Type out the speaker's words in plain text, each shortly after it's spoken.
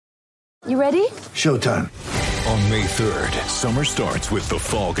You ready? Showtime. On May 3rd, summer starts with The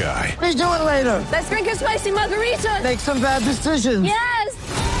Fall Guy. Let's do it later. Let's drink a spicy margarita. Make some bad decisions.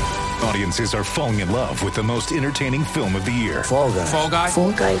 Yes! Audiences are falling in love with the most entertaining film of the year. Fall Guy. Fall Guy?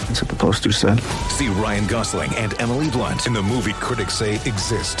 Fall Guy. That's what the poster said. See Ryan Gosling and Emily Blunt in the movie critics say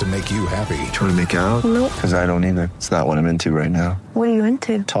exists to make you happy. Trying to make it out? Nope. Because I don't either. It's not what I'm into right now. What are you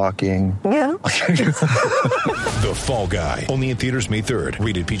into? Talking. Yeah. The Fall Guy. Only in theaters May 3rd.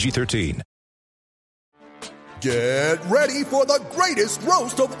 Rated PG-13. Get ready for the greatest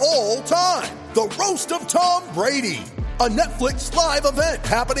roast of all time. The Roast of Tom Brady. A Netflix live event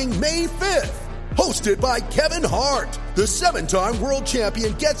happening May 5th. Hosted by Kevin Hart. The 7-time world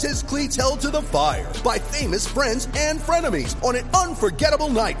champion gets his cleats held to the fire by famous friends and frenemies on an unforgettable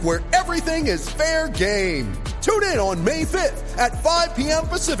night where everything is fair game. Tune in on May 5th at 5 p.m.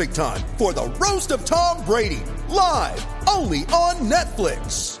 Pacific time for the Roast of Tom Brady. Live only on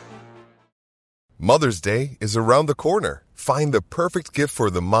Netflix. Mother's Day is around the corner. Find the perfect gift for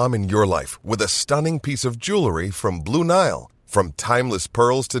the mom in your life with a stunning piece of jewelry from Blue Nile. From timeless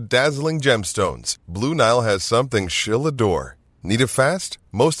pearls to dazzling gemstones, Blue Nile has something she'll adore. Need it fast?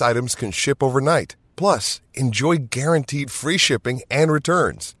 Most items can ship overnight. Plus, enjoy guaranteed free shipping and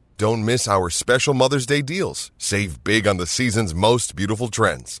returns. Don't miss our special Mother's Day deals. Save big on the season's most beautiful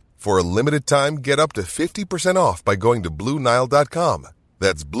trends. For a limited time, get up to 50% off by going to BlueNile.com.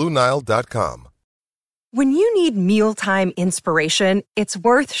 That's BlueNile.com. When you need mealtime inspiration, it's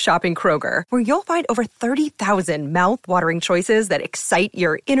worth shopping Kroger, where you'll find over 30,000 mouth-watering choices that excite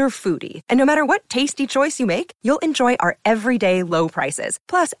your inner foodie. And no matter what tasty choice you make, you'll enjoy our everyday low prices,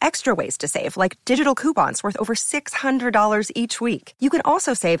 plus extra ways to save, like digital coupons worth over $600 each week. You can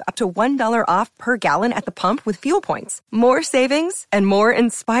also save up to $1 off per gallon at the pump with fuel points. More savings and more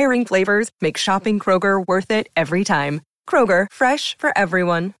inspiring flavors make shopping Kroger worth it every time. Kroger, fresh for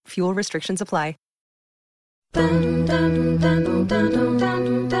everyone. Fuel restrictions apply. Just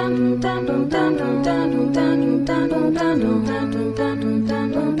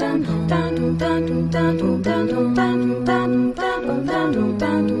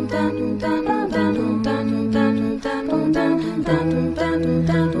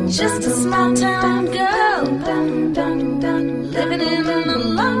a small town girl living in a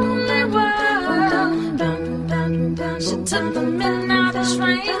lonely world. She took the midnight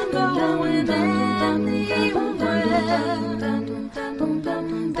train going anywhere.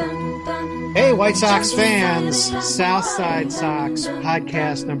 Hey, White Sox fans, Southside Sox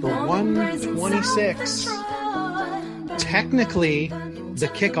podcast number 126. Technically, the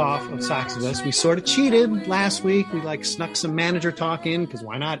kickoff of Soxivus. We sort of cheated last week. We snuck some manager talk in because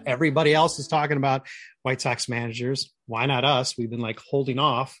why not? Everybody else is talking about White Sox managers. Why not us? We've been holding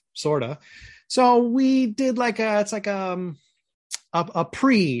off, sort of. So we did a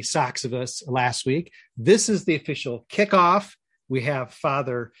pre-Soxivus last week. This is the official kickoff. We have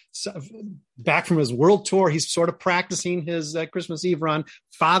Father back from his world tour. He's sort of practicing his Christmas Eve run.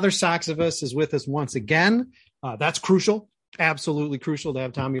 Father Soxivus is with us once again. That's crucial. Absolutely crucial to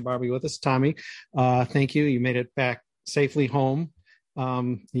have Tommy Barbie with us. Tommy, thank you. You made it back safely home.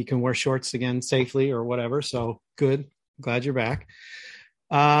 You can wear shorts again safely or whatever. So good. Glad you're back.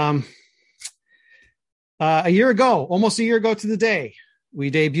 Almost a year ago to the day, we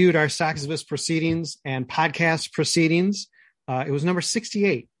debuted our Soxivus proceedings and podcast proceedings. It was number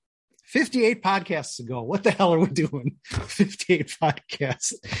 68. 58 podcasts ago. What the hell are we doing? 58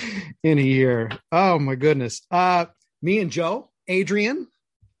 podcasts in a year. Oh my goodness. Me and Joe, Adrian,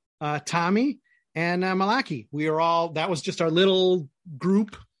 Tommy, and Malaki. That was just our little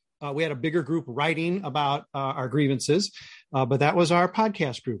group. We had a bigger group writing about our grievances, but that was our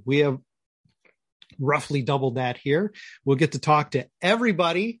podcast group. We have roughly doubled that here. We'll get to talk to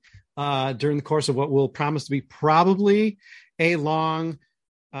everybody during the course of what will promise to be probably a long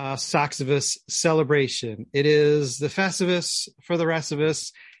Soxivus celebration. It is the Festivus for the rest of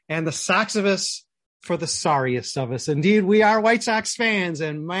us and the Soxivus for the sorriest of us. Indeed, we are White Sox fans,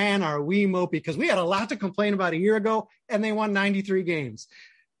 and man, are we mopey, because we had a lot to complain about a year ago, and they won 93 games.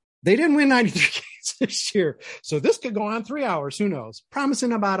 They didn't win 93 games this year, so this could go on 3 hours. Who knows?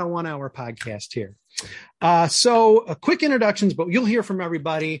 Promising about a 1 hour podcast here. So quick introductions, but you'll hear from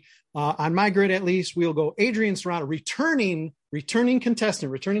everybody. On my grid, at least, we'll go Adrian Serrano, returning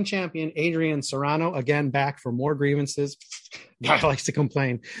contestant, returning champion, Adrian Serrano, again, back for more grievances. Guy likes to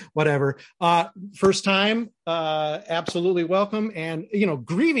complain, whatever. First time, absolutely welcome. And,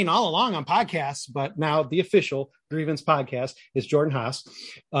 grieving all along on podcasts, but now the official grievance podcast is Jordan Haas.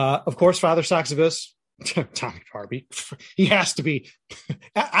 Of course, Father Soxivus, Tommy Barbie. He has to be.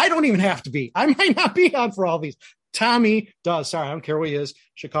 I don't even have to be. I might not be on for all these. Tommy does. Sorry, I don't care where he is.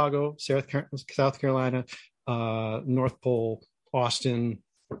 Chicago, South Carolina, North Pole, Austin,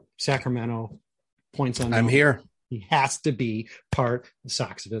 Sacramento, points unknown. I'm here. He has to be part of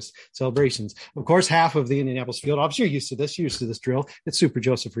Soxivus celebrations. Of course, half of the Indianapolis field office, you're used to this drill. It's Super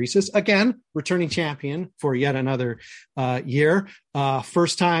Joseph Reeses, again, returning champion for yet another year.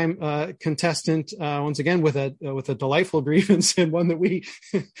 First time contestant, once again, with a delightful grievance, and one that we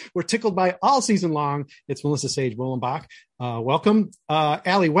were tickled by all season long. It's Melissa Sage Wollenbach. Welcome.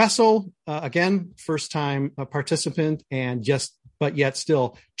 Allie Wessel, again, first time participant, and but yet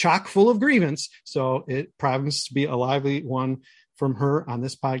still chock full of grievance. So it promises to be a lively one from her on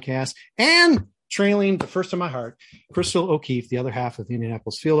this podcast. And trailing the first in my heart, Crystal O'Keefe, the other half of the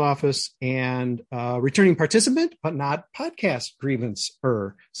Indianapolis field office, and returning participant, but not podcast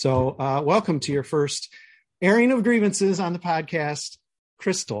grievancer. So welcome to your first airing of grievances on the podcast,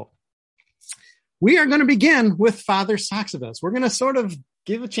 Crystal. We are going to begin with Father Soxivus. We're going to sort of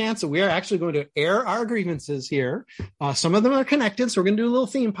give a chance that we are actually going to air our grievances here. Some of them are connected, so we're going to do little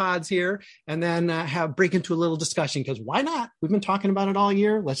theme pods here, and then break into a little discussion, because why not? We've been talking about it all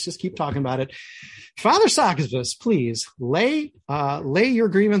year. Let's just keep talking about it. Father Soxivus, please lay your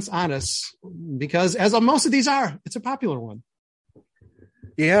grievance on us, because as most of these are, it's a popular one.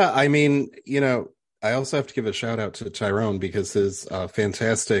 Yeah, I mean, I also have to give a shout out to Tyrone, because his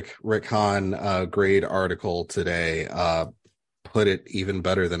fantastic Rick Hahn grade article today put it even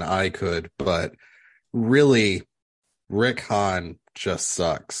better than I could. But really, Rick Hahn just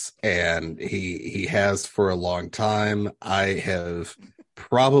sucks, and he has for a long time. I have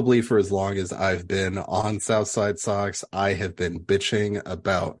probably, for as long as I've been on Southside Sox, I have been bitching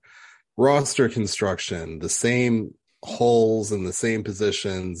about roster construction, the same holes in the same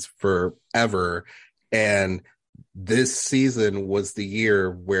positions forever. And this season was the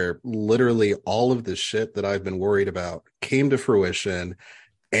year where literally all of the shit that I've been worried about came to fruition.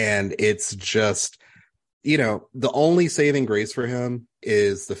 And it's just, the only saving grace for him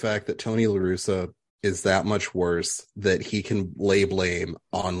is the fact that Tony La Russa is that much worse that he can lay blame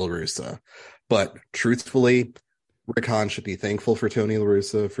on La Russa. But truthfully, Rick Hahn should be thankful for Tony La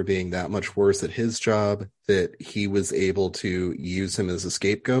Russa for being that much worse at his job, that he was able to use him as a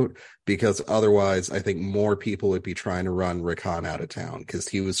scapegoat, because otherwise I think more people would be trying to run Rick Hahn out of town, because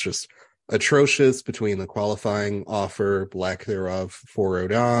he was just atrocious between the qualifying offer, lack thereof, for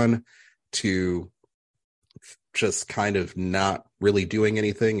Rodon, to just kind of not really doing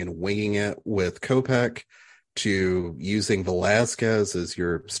anything and winging it with Kopech, to using Velasquez as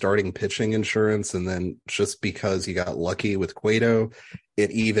your starting pitching insurance, and then just because you got lucky with Cueto, it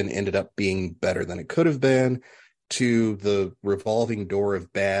even ended up being better than it could have been, to the revolving door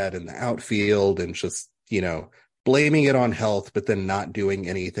of bad in the outfield, and just, blaming it on health, but then not doing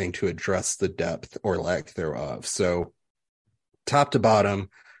anything to address the depth or lack thereof. So top to bottom,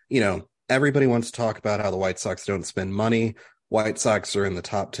 everybody wants to talk about how the White Sox don't spend money. White Sox are in the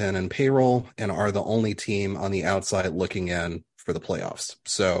top 10 in payroll and are the only team on the outside looking in for the playoffs.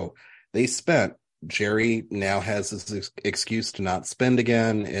 So they spent. Jerry now has his excuse to not spend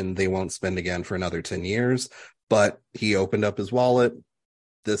again, and they won't spend again for another 10 years. But he opened up his wallet.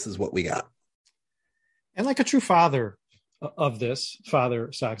 This is what we got. And like a true father of this, Father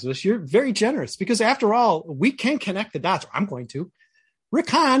Soxivus, you're very generous, because after all, we can connect the dots. I'm going to. Rick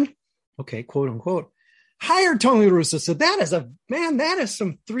Hahn, okay, quote unquote, hired Tony La Russa. So that is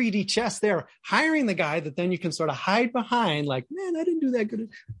some 3D chess there. Hiring the guy that then you can sort of hide behind, like, man, I didn't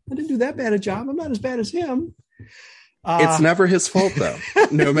do that bad a job. I'm not as bad as him. It's never his fault, though.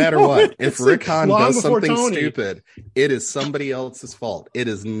 No matter what. If Rick Hahn does something stupid, it is somebody else's fault. It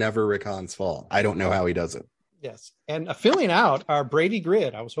is never Rick Hahn's fault. I don't know how he does it. Yes. And filling out our Brady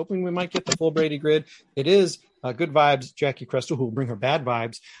grid. I was hoping we might get the full Brady grid. It is Good Vibes, Jackie Crestel, who will bring her bad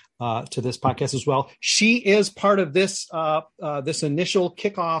vibes to this podcast as well. She is part of this this initial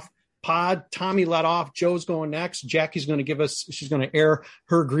kickoff pod. Tommy led off. Joe's going next. Jackie's going to she's going to air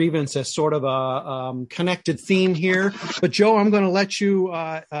her grievance as sort of a connected theme here. But Joe, I'm going to let you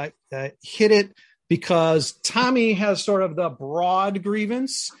hit it, because Tommy has sort of the broad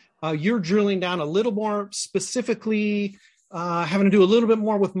grievance. You're drilling down a little more specifically, having to do a little bit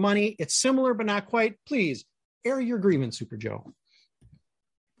more with money. It's similar, but not quite. Please air your grievance, Super Joe.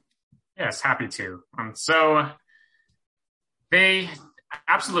 Yes, happy to. So they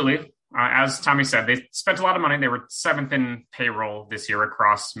absolutely, as Tommy said, they spent a lot of money. They were 7th in payroll this year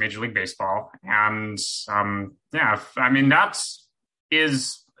across Major League Baseball. And that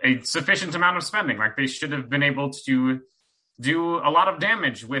is a sufficient amount of spending. Like, they should have been able to do a lot of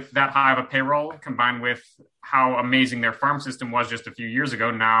damage with that high of a payroll, combined with how amazing their farm system was just a few years ago.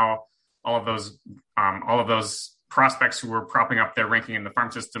 Now all of those prospects who were propping up their ranking in the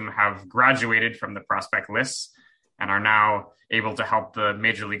farm system have graduated from the prospect lists and are now able to help the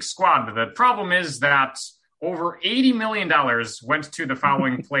major league squad. The problem is that over $80 million went to the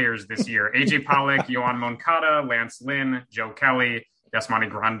following players this year: AJ Pollock, Yoan Moncada, Lance Lynn, Joe Kelly, Yasmani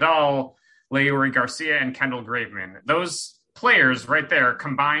Grandal, Leury Garcia, and Kendall Graveman. Those players right there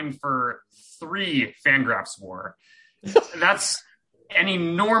combined for 3 Fangraphs WAR. That's an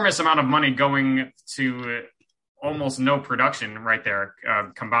enormous amount of money going to almost no production right there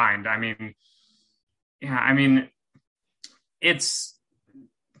combined.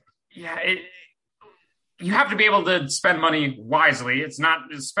 You have to be able to spend money wisely. It's not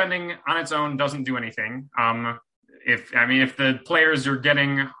spending on its own doesn't do anything. If the players you're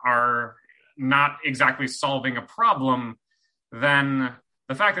getting are not exactly solving a problem, then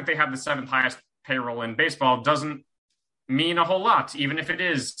the fact that they have the 7th highest payroll in baseball doesn't mean a whole lot, even if it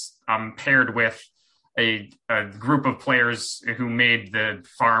is paired with a group of players who made the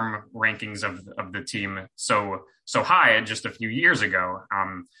farm rankings of the team so high just a few years ago.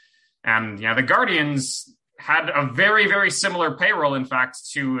 The Guardians had a very, very similar payroll, in fact,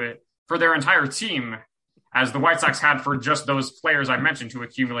 for their entire team as the White Sox had for just those players I mentioned who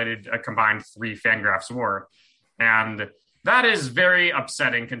accumulated a combined 3 Fangraphs WAR. And that is very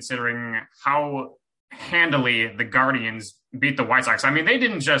upsetting considering how handily the Guardians beat the White Sox. I mean, they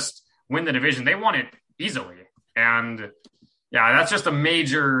didn't just win the division, they won it easily. And that's just a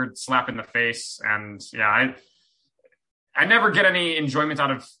major slap in the face. And I never get any enjoyment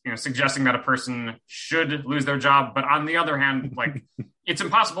out of suggesting that a person should lose their job. But on the other hand, like, it's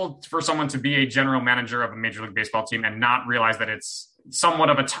impossible for someone to be a general manager of a Major League Baseball team and not realize that it's somewhat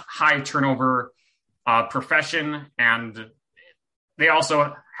of a high turnover profession. And they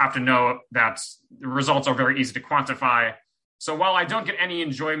also have to know that the results are very easy to quantify. So while I don't get any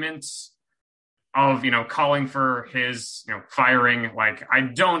enjoyment of, calling for his, firing, like, I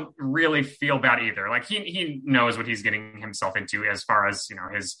don't really feel bad either. Like, he knows what he's getting himself into as far as,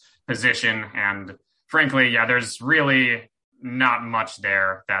 his position. And frankly, there's really not much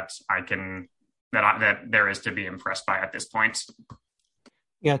there that there is to be impressed by at this point.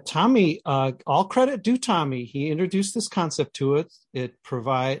 Yeah, Tommy, all credit due Tommy. He introduced this concept to it. It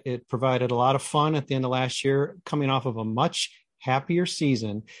provided a lot of fun at the end of last year, coming off of a much happier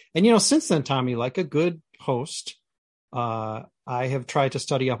season. And, since then, Tommy, like a good host, I have tried to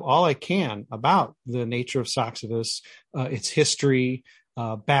study up all I can about the nature of Soxivus, its history,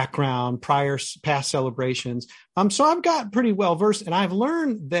 background, past celebrations. So I've got pretty well versed, and I've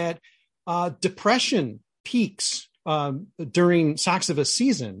learned that depression peaks during Soxivus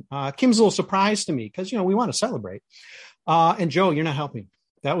season. Kim's a little surprised to me because, we want to celebrate. And Joe, you're not helping.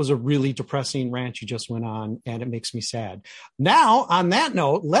 That was a really depressing rant you just went on, and it makes me sad. Now, on that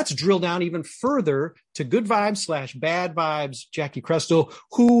note, let's drill down even further to good vibes / bad vibes, Jackie Crestel,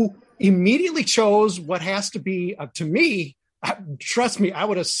 who immediately chose what has to be, to me, trust me, I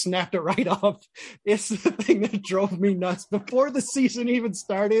would have snapped it right off. It's the thing that drove me nuts before the season even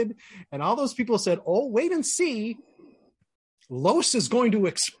started. And all those people said, oh, wait and see. Los is going to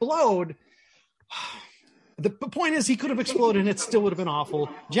explode. The point is, he could have exploded and it still would have been awful.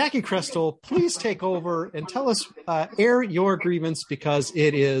 Jackie Crestel, please take over and tell us, air your grievance, because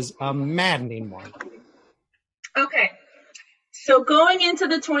it is a maddening one. Okay. So going into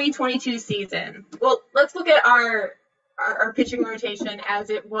the 2022 season, well, let's look at our pitching rotation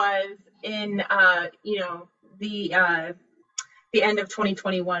as it was in, the end of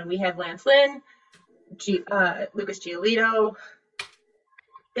 2021. We had Lance Lynn, Lucas Giolito,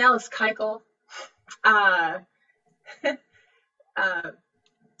 Dallas Keuchel, Carlos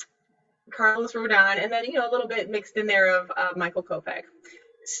Rodon, and then, a little bit mixed in there of Michael Kopech.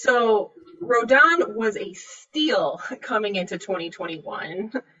 So Rodon was a steal coming into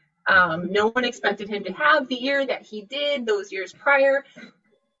 2021. No one expected him to have the year that he did those years prior.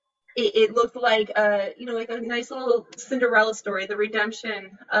 It looked like a nice little Cinderella story, the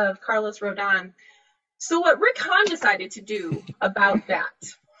redemption of Carlos Rodon. So what Rick Hahn decided to do about that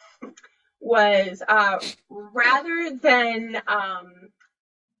was rather than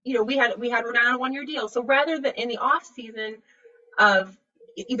we had Rodon a 1-year deal. So rather than in the off season of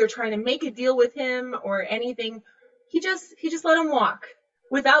either trying to make a deal with him or anything, he just let him walk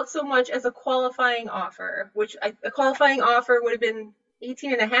without so much as a qualifying offer, which a qualifying offer would have been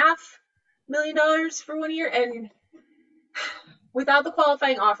 $18.5 million for 1 year. And without the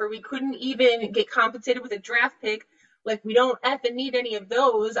qualifying offer, we couldn't even get compensated with a draft pick. Like, we don't effing need any of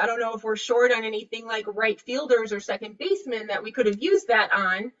those. I don't know if we're short on anything like right fielders or second basemen that we could have used that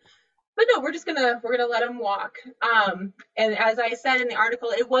on. But no, we're gonna let him walk. And as I said in the article,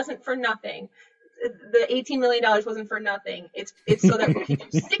 it wasn't for nothing. the $18 million wasn't for nothing. It's so that we can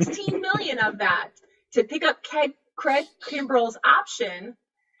do $16 million of that to pick up Craig Kimbrell's option.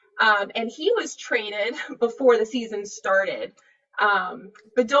 And he was traded before the season started.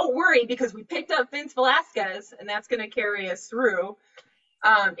 But don't worry, because we picked up Vince Velasquez, and that's going to carry us through.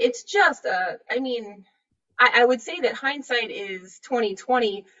 It's just I would say that hindsight is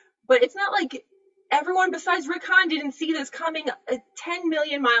 2020, but it's not like everyone besides Rick Hahn didn't see this coming 10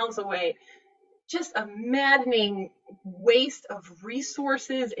 million miles away. Just a maddening waste of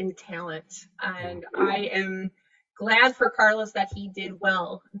resources and talent. And I am glad for Carlos that he did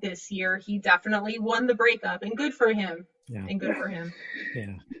well this year. He definitely won the breakup, and good for him. Yeah. And good for him.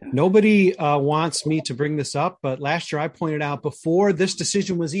 Yeah. Nobody wants me to bring this up, but last year I pointed out before this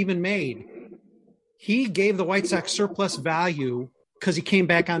decision was even made, he gave the White Sox surplus value because he came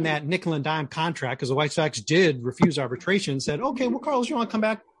back on that nickel and dime contract, because the White Sox did refuse arbitration and said, okay, well, Carlos, you want to come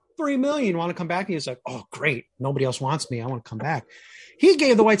back? $3 million. You want to come back? And he's like, oh, great. Nobody else wants me. I want to come back. He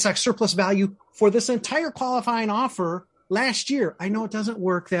gave the White Sox surplus value for this entire qualifying offer last year. I know it doesn't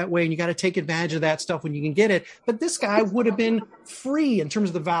work that way, and you got to take advantage of that stuff when you can get it. But this guy would have been free in terms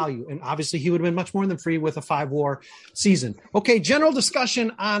of the value. And obviously he would have been much more than free with a 5-WAR season. Okay, general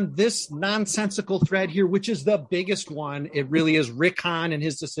discussion on this nonsensical thread here, which is the biggest one. It really is Rick Hahn and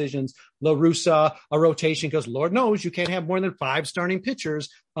his decisions. La Russa, a rotation, because Lord knows you can't have more than 5 starting pitchers.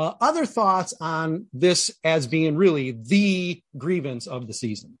 Other thoughts on this as being really the grievance of the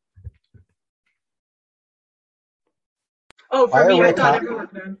season? Oh, for me, I thought everyone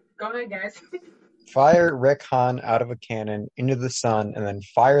did. Go ahead, guys. Fire Rick Hahn out of a cannon into the sun, and then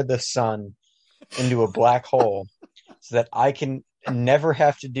fire the sun into a black hole so that I can never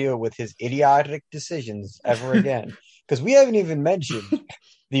have to deal with his idiotic decisions ever again. Because we haven't even mentioned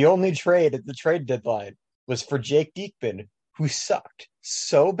the only trade at the trade deadline was for Jake Diekman, who sucked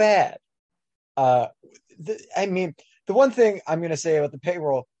so bad. The one thing I'm going to say about the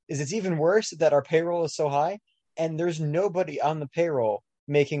payroll is it's even worse that our payroll is so high, and there's nobody on the payroll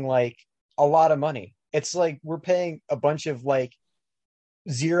making like a lot of money. It's like we're paying a bunch of like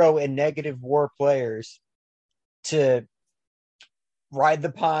 0 and negative WAR players to ride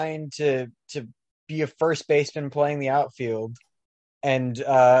the pine, to be a first baseman playing the outfield, and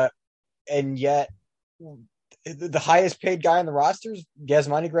yet the highest paid guy on the roster is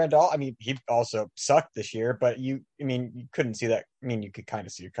Yasmani Grandal. I mean, he also sucked this year, but you couldn't see that. I mean, you could kind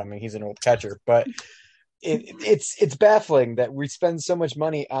of see it coming. He's an old catcher, but it's baffling that we spend so much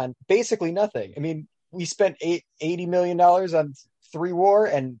money on basically nothing. I mean, we spent $80 million on 3-WAR,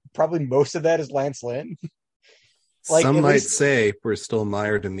 and probably most of that is Lance Lynn. Some might say we're still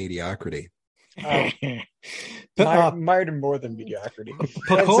mired in mediocrity. Mired in more than mediocrity.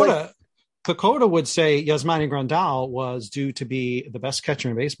 Pacoda would say Yasmani Grandal was due to be the best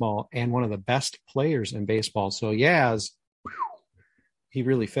catcher in baseball and one of the best players in baseball. So Yaz, he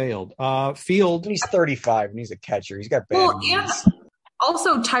really failed. Field. He's 35 and he's a catcher. He's got bad knees. And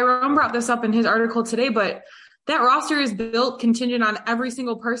also, Tyrone brought this up in his article today, but that roster is built contingent on every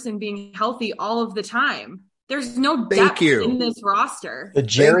single person being healthy all of the time. There's no depth in this roster. The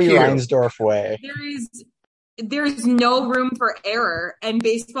Jerry Reinsdorf way. There's no room for error, and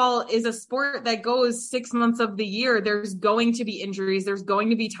baseball is a sport that goes 6 months of the year. There's going to be injuries. There's going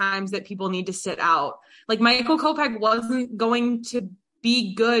to be times that people need to sit out. Like Michael Kopech wasn't going to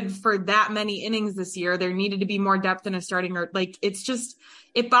be good for that many innings this year. There needed to be more depth in a starting, or like, it's just,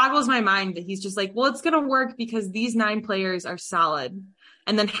 it boggles my mind that he's just like, well, it's going to work because these 9 players are solid.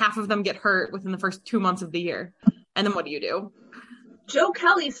 And then half of them get hurt within the first 2 months of the year. And then what do? Joe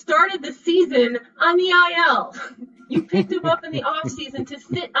Kelly started the season on the IL. You picked him up in the offseason to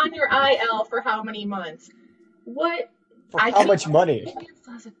sit on your IL for how many months? What? For how much money?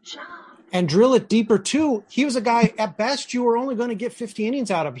 As a job. And drill it deeper too. He was a guy at best you were only going to get 50 innings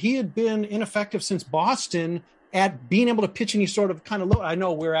out of. He had been ineffective since Boston at being able to pitch any sort of kind of low. I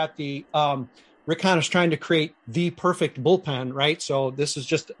know we're at the Rick Hahn is trying to create the perfect bullpen, right? So this is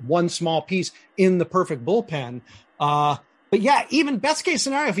just one small piece in the perfect bullpen. But yeah, even best case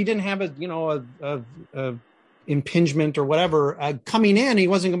scenario, if he didn't have a impingement or whatever coming in, he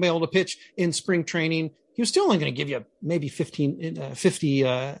wasn't going to be able to pitch in spring training. He was still only going to give you maybe 50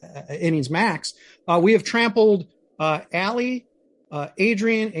 innings max. We have trampled Allie,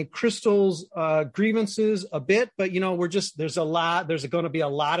 Adrian, and Crystal's grievances a bit, but there's going to be a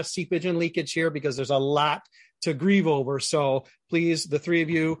lot of seepage and leakage here because there's a lot to grieve over. So please, the three of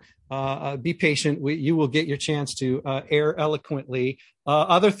you, be patient. You will get your chance to air eloquently.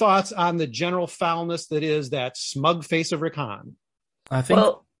 Other thoughts on the general foulness that is that smug face of Rick Hahn? I think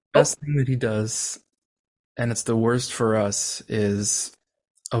the best thing that he does, and it's the worst for us, is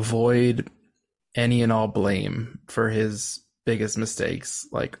avoid any and all blame for his biggest mistakes.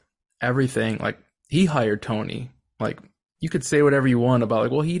 Like everything, like he hired Tony. Like you could say whatever you want about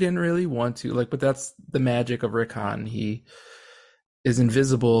like, well, he didn't really want to, like, but that's the magic of Rick Hahn. He is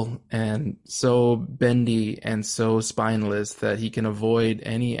invisible and so bendy and so spineless that he can avoid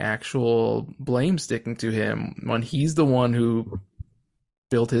any actual blame sticking to him when he's the one who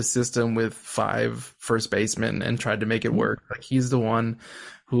built his system with 5 first basemen and tried to make it work. Like he's the one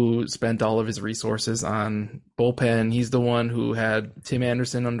who spent all of his resources on bullpen. He's the one who had Tim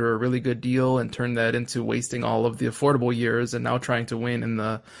Anderson under a really good deal and turned that into wasting all of the affordable years and now trying to win in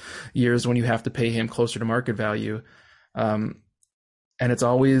the years when you have to pay him closer to market value. And it's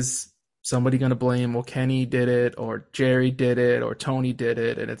always somebody going to blame, well, Kenny did it, or Jerry did it, or Tony did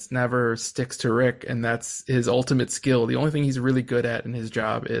it, and it's never sticks to Rick, and that's his ultimate skill. The only thing he's really good at in his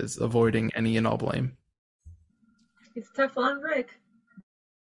job is avoiding any and all blame. It's Teflon Rick.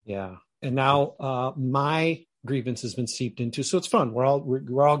 Yeah. And now my grievance has been seeped into, so it's fun. We're all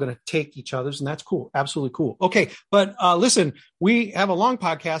going to take each other's, and that's cool. Absolutely cool. Okay, but listen, we have a long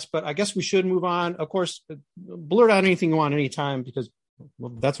podcast, but I guess we should move on. Of course, blurt out anything you want anytime, because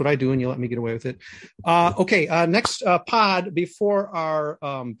well, that's what I do, and you let me get away with it. Okay, next pod before our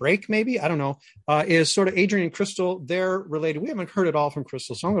break, maybe, I don't know, is sort of Adrian and Crystal. They're related. We haven't heard it all from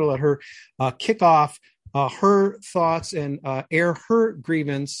Crystal, so I'm going to let her kick off her thoughts and air her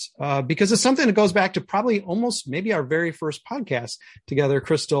grievance, because it's something that goes back to probably almost maybe our very first podcast together,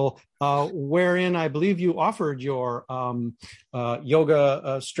 Crystal, wherein I believe you offered your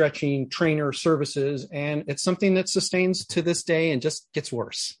yoga stretching trainer services, and it's something that sustains to this day and just gets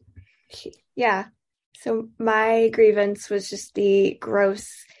worse. Yeah. So my grievance was just the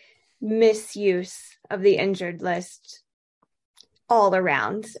gross misuse of the injured list all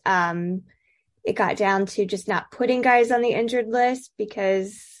around. It got down to just not putting guys on the injured list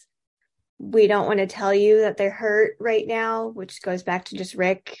because we don't want to tell you that they're hurt right now, which goes back to just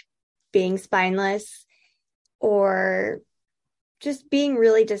Rick being spineless, or just being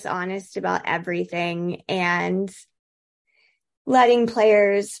really dishonest about everything and letting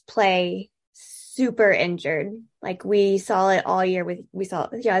players play super injured. Like we saw it all year we saw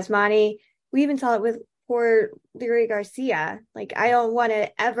it with Yasmani. We even saw it with poor Leury Garcia. Like I don't want to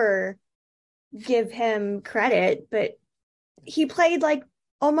ever give him credit, but he played like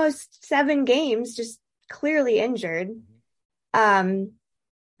almost 7 games, just clearly injured. And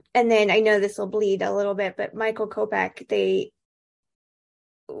then I know this will bleed a little bit, but Michael Kopech, they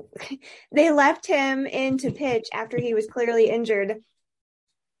left him in to pitch after he was clearly injured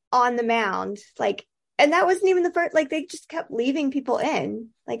on the mound. Like, and that wasn't even the first, like they just kept leaving people in.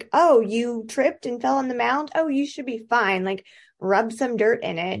 Like, oh, you tripped and fell on the mound. Oh, you should be fine. Like, rub some dirt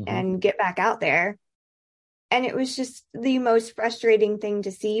in it and get back out there. And it was just the most frustrating thing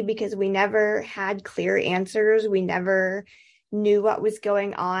to see because we never had clear answers. We never knew what was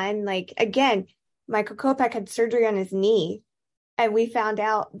going on. Like, again, Michael Kopech had surgery on his knee, and we found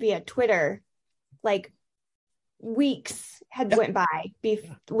out via Twitter, like weeks had went by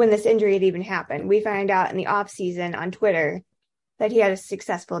when this injury had even happened. We found out in the off season on Twitter that he had a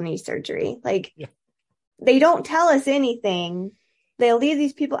successful knee surgery. Like, they don't tell us anything. They'll leave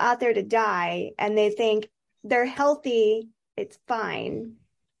these people out there to die, and they think they're healthy, it's fine.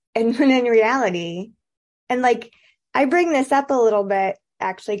 And when in reality, and like, I bring this up a little bit,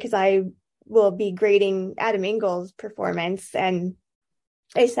 actually, because I will be grading Adam Engel's performance. And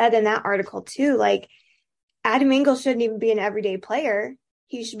I said in that article too, like, Adam Engel shouldn't even be an everyday player.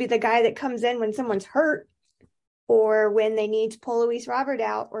 He should be the guy that comes in when someone's hurt or when they need to pull Luis Robert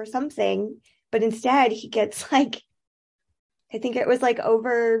out or something. But instead he gets like, I think it was like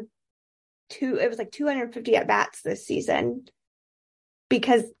over 250 at bats this season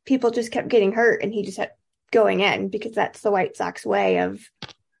because people just kept getting hurt and he just kept going in because that's the White Sox way of,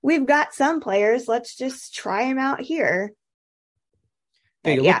 we've got some players, let's just try them out here.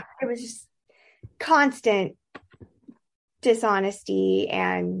 It was just constant dishonesty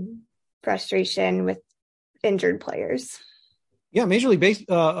and frustration with injured players. Yeah, Major League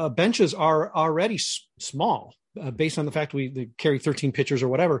benches are already small based on the fact they carry 13 pitchers or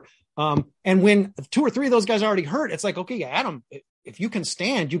whatever. And when 2 or 3 of those guys are already hurt, it's like, okay, Adam, if you can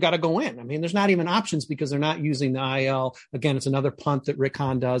stand, you got to go in. I mean, there's not even options because they're not using the IL. Again, it's another punt that Rick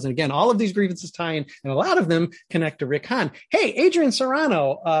Hahn does. And again, all of these grievances tie in, and a lot of them connect to Rick Hahn. Hey, Adrian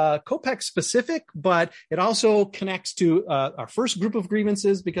Serrano, Kopech specific, but it also connects to our first group of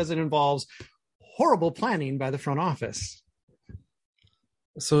grievances because it involves horrible planning by the front office.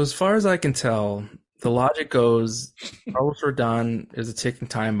 So as far as I can tell, the logic goes, Carlos Rodon is a ticking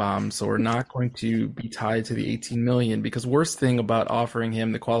time bomb, so we're not going to be tied to the 18 million, because worst thing about offering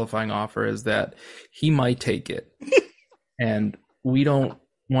him the qualifying offer is that he might take it. And we don't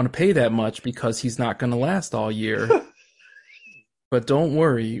want to pay that much because he's not going to last all year. But don't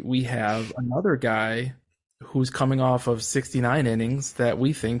worry, we have another guy who's coming off of 69 innings that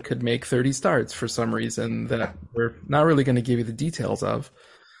we think could make 30 starts for some reason that we're not really going to give you the details of.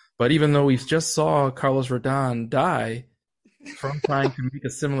 But even though we just saw Carlos Rodon die from trying to make a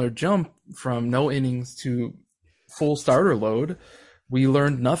similar jump from no innings to full starter load, we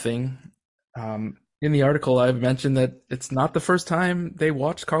learned nothing. In the article, I've mentioned that it's not the first time they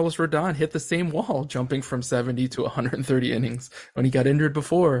watched Carlos Rodon hit the same wall, jumping from 70 to 130 innings when he got injured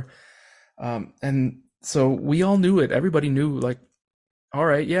before. And so we all knew it. Everybody knew, like, all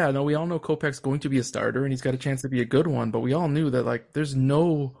right, yeah, no, we all know Kopech's going to be a starter and he's got a chance to be a good one, but we all knew that, like, there's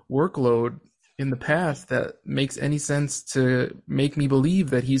no workload in the past that makes any sense to make me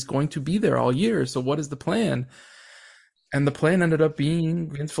believe that he's going to be there all year. So what is the plan? And the plan ended up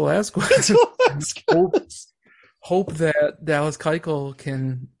being Vince Velasquez. hope that Dallas Keuchel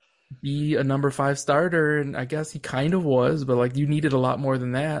can be a number 5 starter, and I guess he kind of was, but, like, you needed a lot more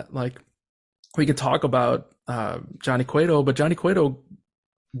than that. Like, we could talk about Johnny Cueto, but Johnny Cueto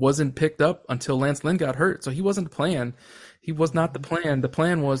wasn't picked up until Lance Lynn got hurt, so he wasn't the plan. He was not the plan. The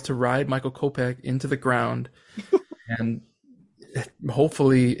plan was to ride Michael Kopech into the ground and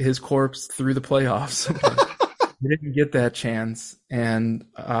hopefully his corpse through the playoffs. He didn't get that chance, and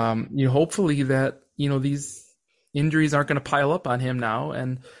hopefully that these injuries aren't going to pile up on him now.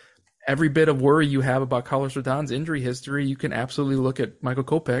 And every bit of worry you have about Carlos Rodon's injury history, you can absolutely look at Michael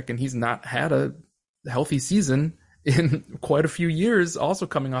Kopech, and he's not had a healthy season in quite a few years, also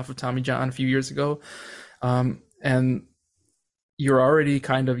coming off of Tommy John a few years ago. And you're already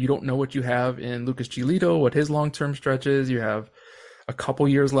you don't know what you have in Lucas Giolito, what his long-term stretch is. You have a couple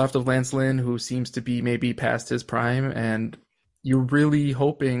years left of Lance Lynn, who seems to be maybe past his prime, and you're really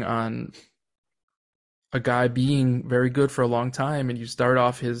hoping on a guy being very good for a long time, and you start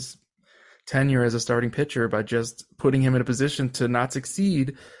off his tenure as a starting pitcher by just putting him in a position to not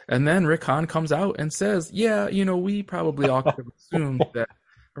succeed. And then Rick Hahn comes out and says, yeah, we probably all could have assumed that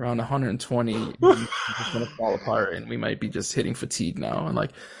around 120 he's just going to fall apart and we might be just hitting fatigue now. And,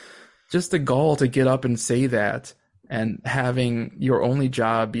 like, just the gall to get up and say that, and having your only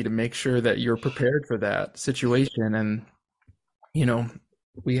job be to make sure that you're prepared for that situation. And,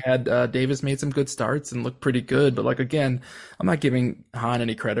 we had Davis made some good starts and looked pretty good, but, like, again, I'm not giving Hahn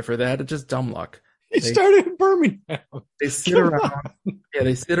any credit for that. It's just dumb luck. He started in Birmingham. They sit around. Yeah,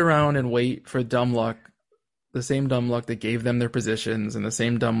 they sit around and wait for dumb luck, the same dumb luck that gave them their positions and the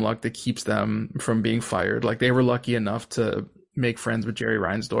same dumb luck that keeps them from being fired. Like, they were lucky enough to make friends with Jerry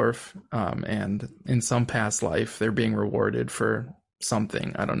Reinsdorf, and in some past life, they're being rewarded for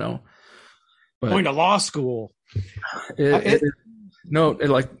something. I don't know. But going to law school. We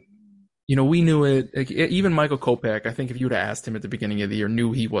knew it. Like, even Michael Kopech, I think if you would have asked him at the beginning of the year,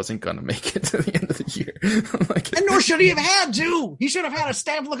 knew he wasn't going to make it to the end of the year. And nor should he have had to. He should have had a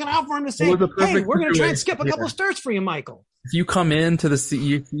staff looking out for him to say, hey, we're going to try and skip a couple of starts for you, Michael. If you come into the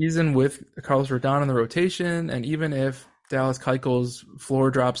season with Carlos Rodon in the rotation, and even if Dallas Keuchel's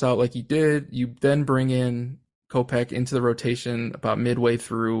floor drops out like he did, you then bring in Kopech into the rotation about midway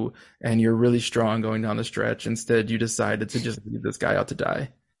through, and you're really strong going down the stretch. Instead, you decided to just leave this guy out to die.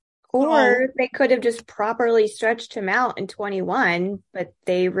 Or they could have just properly stretched him out in 21, but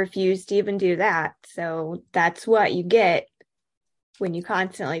they refused to even do that. So that's what you get when you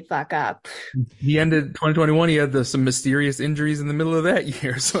constantly fuck up. He ended 2021. He had some mysterious injuries in the middle of that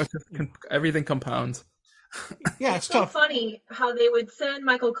year. So everything compounds. Yeah, it's so funny how they would send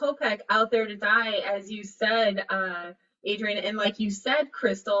Michael Kopech out there to die, as you said, Adrian, and like you said,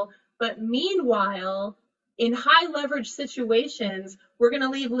 Crystal. But meanwhile, in high leverage situations, we're going to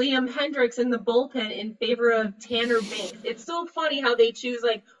leave Liam Hendricks in the bullpen in favor of Tanner Banks. It's so funny how they choose,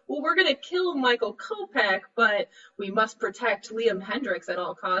 like, well, we're going to kill Michael Kopech, but we must protect Liam Hendricks at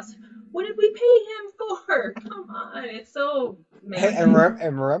all costs. What did we pay him for? Come on. It's so Hey, and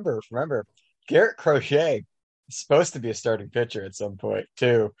remember, Garrett Crochet is supposed to be a starting pitcher at some point,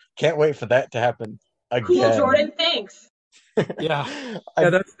 too. Can't wait for that to happen again. Cool, Jordan. Thanks. Yeah.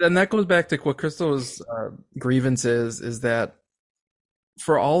 That goes back to what Crystal's grievance is that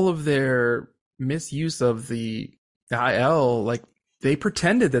for all of their misuse of the IL, like, they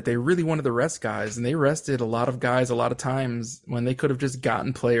pretended that they really wanted to rest guys, and they rested a lot of guys a lot of times when they could have just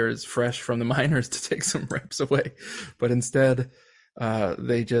gotten players fresh from the minors to take some reps away. But instead,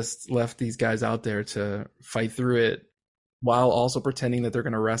 they just left these guys out there to fight through it while also pretending that they're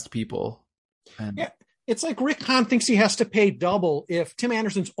going to rest people. Yeah. It's like Rick Hahn thinks he has to pay double if Tim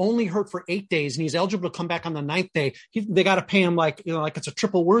Anderson's only hurt for 8 days and he's eligible to come back on the 9th day. They got to pay him like it's a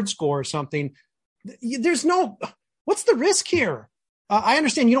triple word score or something. What's the risk here? I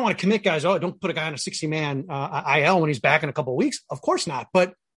understand you don't want to commit guys. Oh, don't put a guy on a 60-man IL when he's back in a couple of weeks. Of course not.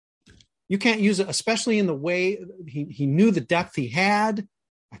 But you can't use it, especially in the way he knew the depth he had.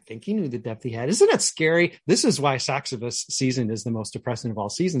 I think he knew the depth he had. Isn't it scary? This is why Soxivus season is the most depressing of all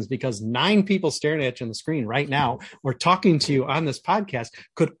seasons, because 9 people staring at you on the screen right now or talking to you on this podcast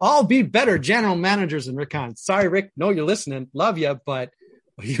could all be better general managers than Rick Hahn. Sorry, Rick. No, you're listening. Love you, but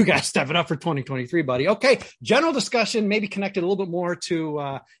you guys step it up for 2023, buddy. Okay. General discussion, maybe connected a little bit more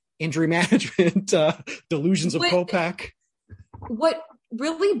to injury management, delusions of Kopech. What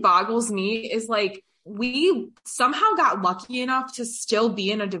really boggles me is like, we somehow got lucky enough to still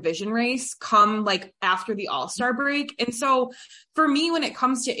be in a division race come like after the All-Star break. And so for me, when it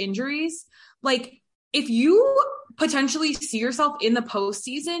comes to injuries, like if you potentially see yourself in the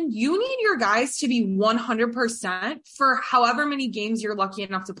postseason, you need your guys to be 100% for however many games you're lucky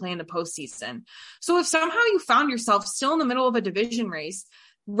enough to play in the postseason. So if somehow you found yourself still in the middle of a division race,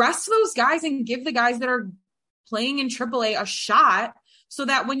 rest those guys and give the guys that are playing in AAA a shot, so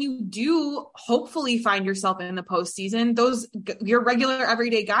that when you do hopefully find yourself in the postseason, your regular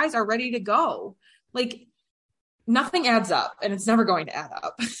everyday guys are ready to go. Like nothing adds up, and it's never going to add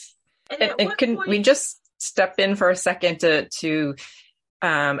up. And can we just step in for a second to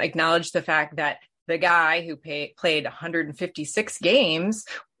acknowledge the fact that the guy who played 156 games,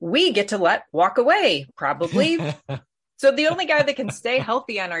 we get to let walk away, probably. So the only guy that can stay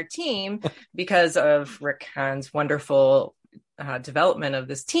healthy on our team because of Rick Hahn's wonderful development of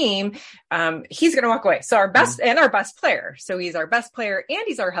this team, he's going to walk away. So our best player. So he's our best player and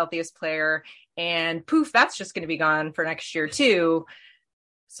he's our healthiest player. And poof, that's just going to be gone for next year too.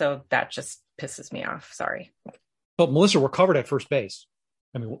 So that just pisses me off. Sorry. But Melissa, we're covered at first base.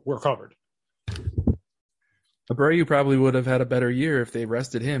 I mean, we're covered. Abreu probably would have had a better year if they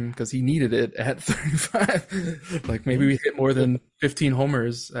rested him because he needed it at 35. Like maybe we hit more than 15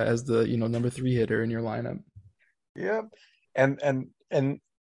 homers as the number 3 hitter in your lineup. Yep. And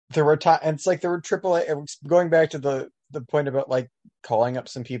there were times, and it's like there were AAA. It was going back to the point about like calling up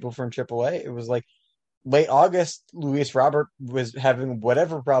some people from AAA. It was like late August, Luis Robert was having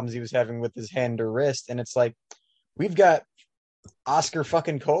whatever problems he was having with his hand or wrist, and it's like we've got Oscar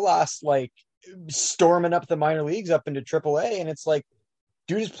fucking Colas like storming up the minor leagues up into AAA, and it's like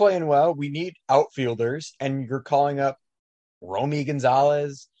dude is playing well. We need outfielders, and you're calling up Romy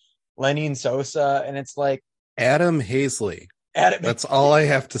Gonzalez, Lenin Sosa, and it's like. Adam Hazley. That's all I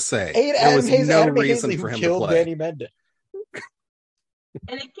have to say. There was no reason for him to play. Danny Mendon.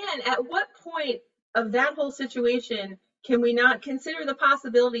 And again, at what point of that whole situation can we not consider the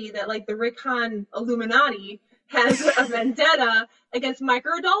possibility that like the Rick Hahn Illuminati has a vendetta against Mike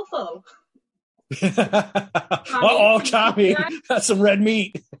Rodolfo? Tommy, that's some red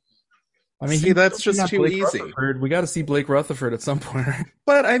meat. I mean, that's just too easy. We got to see Blake Rutherford at some point.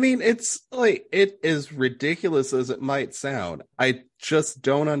 But I mean, it's like, it is ridiculous as it might sound. I just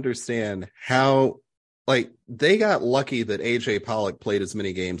don't understand how, like, they got lucky that AJ Pollock played as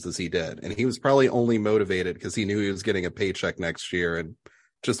many games as he did. And he was probably only motivated because he knew he was getting a paycheck next year and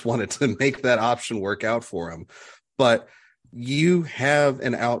just wanted to make that option work out for him. But you have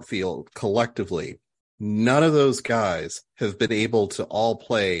an outfield collectively. None of those guys have been able to all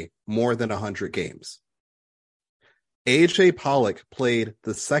play more than 100 games. AJ Pollock played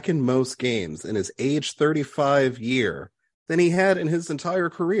the second most games in his age 35 year than he had in his entire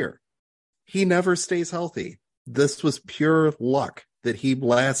career. He never stays healthy. This was pure luck that he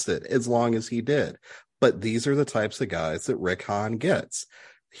lasted as long as he did. But these are the types of guys that Rick Hahn gets.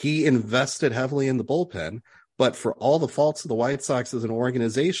 He invested heavily in the bullpen, but for all the faults of the White Sox as an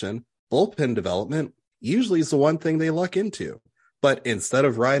organization, bullpen development usually is the one thing they luck into. But instead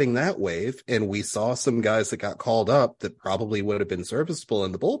of riding that wave, and we saw some guys that got called up that probably would have been serviceable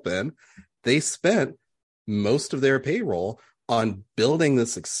in the bullpen, they spent most of their payroll on building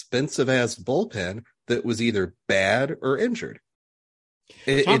this expensive-ass bullpen that was either bad or injured.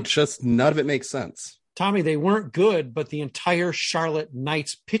 It just, none of it makes sense. Tommy, they weren't good, but the entire Charlotte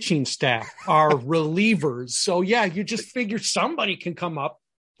Knights pitching staff are relievers. So, yeah, you just figure somebody can come up.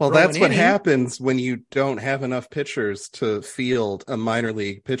 Well, that's what happens when you don't have enough pitchers to field a minor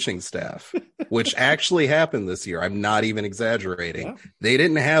league pitching staff, which actually happened this year. I'm not even exaggerating. Yeah. They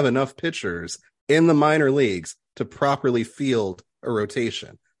didn't have enough pitchers in the minor leagues to properly field a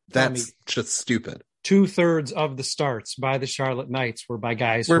rotation. That's just stupid. 2/3 of the starts by the Charlotte Knights were by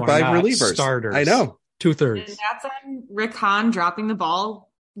guys who are by relievers. Starters. I know. 2/3. And that's on Rick Hahn dropping the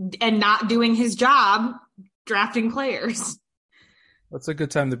ball and not doing his job drafting players. That's a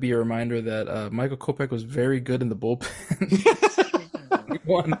good time to be a reminder that Michael Kopech was very good in the bullpen.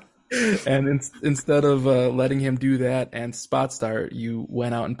 And instead of letting him do that and spot start, you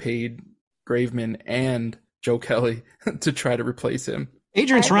went out and paid Graveman and Joe Kelly to try to replace him.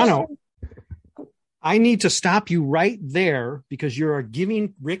 Adrian Serrano, I need to stop you right there because you are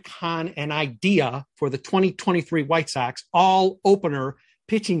giving Rick Hahn an idea for the 2023 White Sox all opener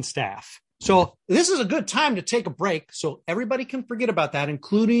pitching staff. So this is a good time to take a break so everybody can forget about that,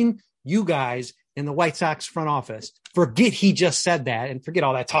 including you guys in the White Sox front office. Forget he just said that and forget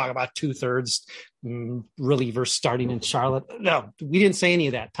all that talk about 2/3 relievers starting in Charlotte. No, we didn't say any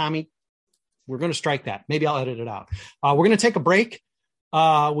of that. Tommy, we're going to strike that. Maybe I'll edit it out. We're going to take a break.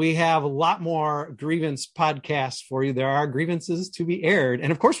 We have a lot more grievance podcasts for you. There are grievances to be aired.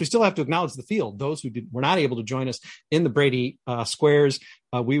 And of course, we still have to acknowledge the field. Those who were not able to join us in the Brady squares,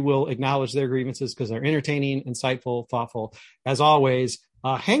 we will acknowledge their grievances because they're entertaining, insightful, thoughtful. As always,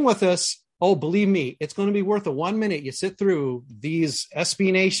 hang with us. Oh, believe me, it's going to be worth a 1 minute. You sit through these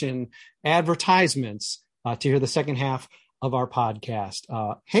SB Nation advertisements to hear the second half of our podcast.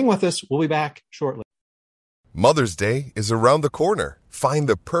 Hang with us. We'll be back shortly. Mother's Day is around the corner. Find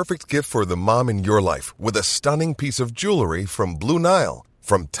the perfect gift for the mom in your life with a stunning piece of jewelry from Blue Nile.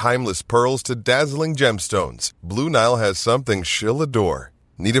 From timeless pearls to dazzling gemstones, Blue Nile has something she'll adore.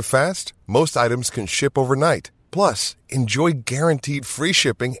 Need it fast? Most items can ship overnight. Plus, enjoy guaranteed free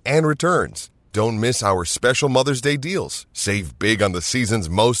shipping and returns. Don't miss our special Mother's Day deals. Save big on the season's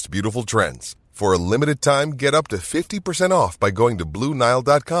most beautiful trends. For a limited time, get up to 50% off by going to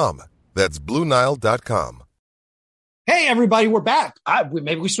BlueNile.com. That's BlueNile.com. Hey, everybody, we're back.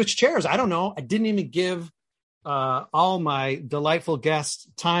 Maybe we switched chairs. I don't know. I didn't even give all my delightful guests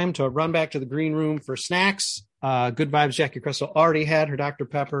time to run back to the green room for snacks. Good vibes. Jackie Crystal already had her Dr.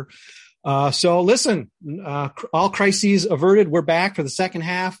 Pepper. So listen, all crises averted. We're back for the second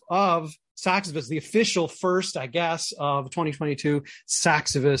half of Soxivus, the official first, I guess, of 2022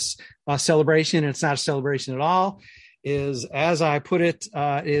 Soxivus celebration. And it's not a celebration at all. Is, as I put it,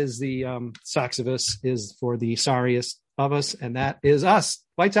 is the Soxivus is for the sorriest of us, and that is us,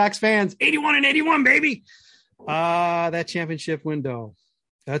 White Sox fans. 81 and 81, baby. That championship window,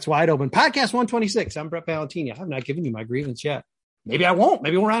 that's wide open. Podcast 126. I'm Brett Valentini. I'm not giving you my grievance yet. Maybe I won't.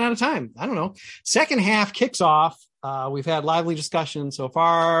 Maybe we'll run out of time. I don't know. Second half kicks off. We've had lively discussion so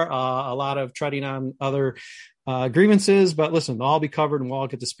far, a lot of treading on other grievances, but listen, they'll all be covered and we'll all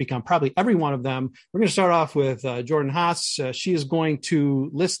get to speak on probably every one of them. We're going to start off with Jordan Haas. She is going to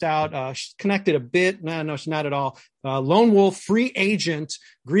list out, she's connected a bit. No, she's not at all. Lone Wolf free agent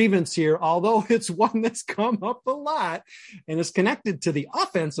grievance here, although it's one that's come up a lot and is connected to the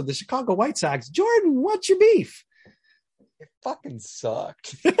offense of the Chicago White Sox. Jordan, what's your beef? It fucking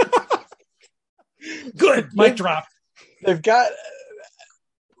sucked. Good. Mic drop. They've got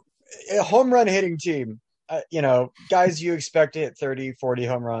a home run hitting team. Guys you expect to hit 30, 40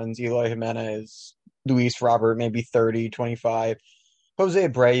 home runs. Eloy Jimenez, Luis Robert, maybe 30, 25. Jose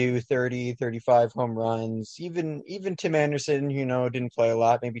Abreu, 30, 35 home runs. Even Tim Anderson, didn't play a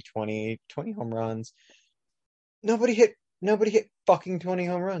lot, maybe 20 home runs. Nobody hit fucking 20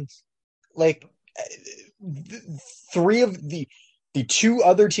 home runs. Like, three of the two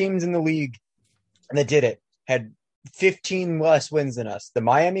other teams in the league that did it had 15 less wins than us. The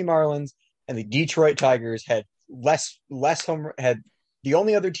Miami Marlins and the Detroit Tigers had less had the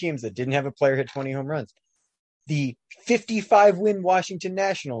only other teams that didn't have a player hit 20 home runs. The 55 win Washington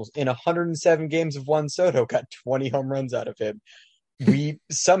Nationals in 107 games of Juan Soto got 20 home runs out of him. We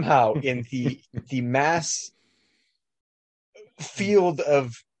somehow in the mass field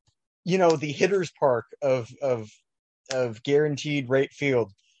of the hitter's park of guaranteed rate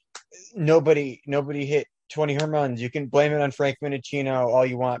field, nobody hit 20 home runs. You can blame it on Frank Minnicino all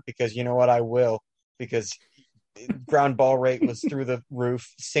you want, because you know what, I will, because ground ball rate was through the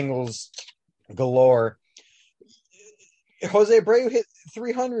roof, singles galore. Jose Abreu hit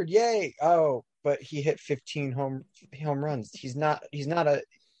 300, yay! Oh, but he hit 15 home runs. He's not a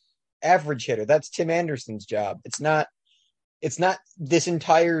average hitter. That's Tim Anderson's job. It's not this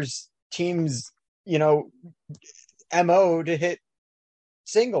entire team's MO to hit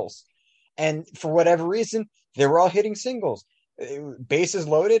singles. And for whatever reason, they were all hitting singles. Bases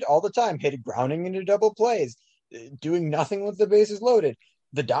loaded all the time, hitting grounding into double plays, doing nothing with the bases loaded.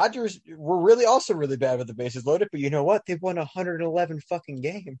 The Dodgers were really bad with the bases loaded, but you know what? They've won 111 fucking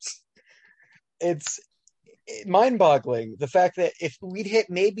games. It's mind-boggling, the fact that if we'd hit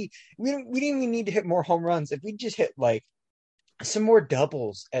we didn't even need to hit more home runs. If we just hit like some more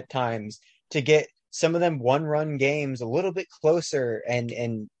doubles at times to get some of them 1-run games a little bit closer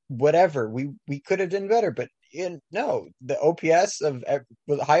and whatever. We could have done better, but no, the OPS the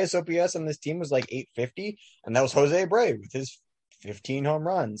highest OPS on this team was like 850, and that was Jose Abreu with his 15 home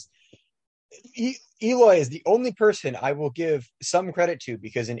runs. Eloy is the only person I will give some credit to,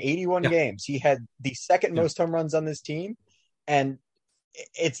 because in 81 games, he had the second most home runs on this team. And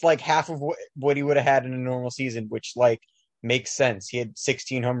it's like half of what he would have had in a normal season, which like makes sense. He had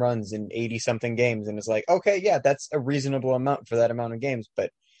 16 home runs in 80 something games. And it's like, okay, yeah, that's a reasonable amount for that amount of games.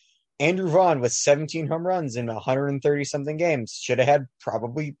 But Andrew Vaughn with 17 home runs in 130 something games should have had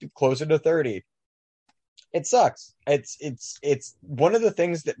probably closer to 30. It sucks. It's one of the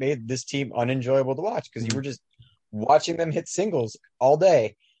things that made this team unenjoyable to watch, because you were just watching them hit singles all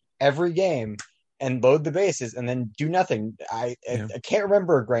day, every game, and load the bases and then do nothing. I can't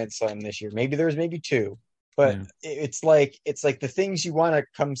remember a grand slam this year. Maybe two, but it's like the things you want to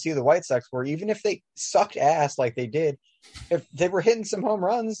come see the White Sox, where even if they sucked ass like they did, if they were hitting some home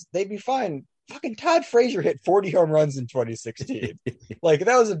runs, they'd be fine. Fucking Todd Frazier hit 40 home runs in 2016. Like,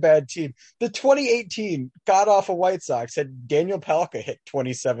 that was a bad team. The 2018 god-awful White Sox had Daniel Palka hit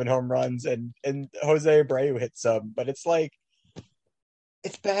 27 home runs and Jose Abreu hit some. But it's like,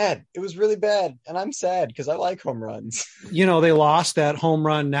 it's bad. It was really bad. And I'm sad because I like home runs. They lost that home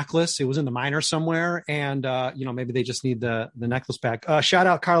run necklace. It was in the minor somewhere. And, maybe they just need the necklace back. Shout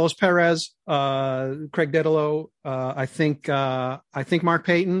out Carlos Perez, Craig Dedelo. I think Mark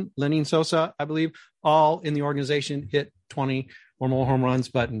Payton, Lenin Sosa, I believe, all in the organization hit 20 or more home runs,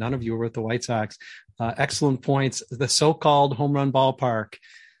 but none of you were with the White Sox. Excellent points. The so-called home run ballpark,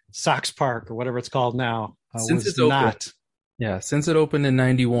 Sox Park, or whatever it's called now, since it's not. Yeah, since it opened in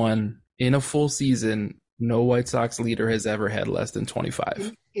 91, in a full season, no White Sox leader has ever had less than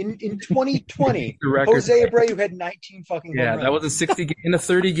 25. In 2020, Jose Abreu had 19 fucking home runs. That was a 60 in the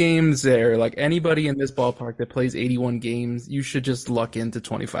 30 games there. Like, anybody in this ballpark that plays 81 games, you should just luck into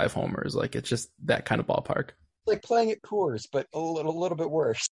 25 homers. Like, it's just that kind of ballpark. Like playing at Coors, but a little bit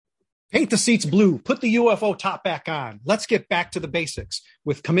worse. Paint the seats blue. Put the UFO top back on. Let's get back to the basics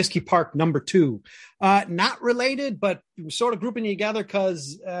with Comiskey Park #2. Not related, but sort of grouping together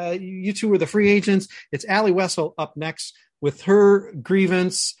because you two were the free agents. It's Allie Wessel up next with her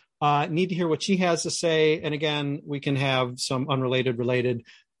grievance. Need to hear what she has to say. And again, we can have some related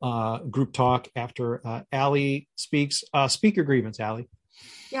group talk after Allie speaks. Speak your grievance, Allie.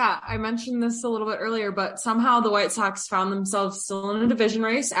 Yeah, I mentioned this a little bit earlier, but somehow the White Sox found themselves still in a division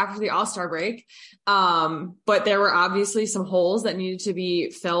race after the All-Star break. But there were obviously some holes that needed to be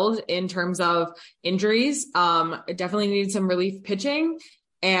filled in terms of injuries. It definitely needed some relief pitching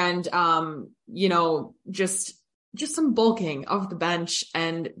and, just some bulking of the bench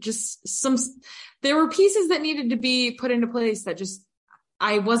and there were pieces that needed to be put into place that just,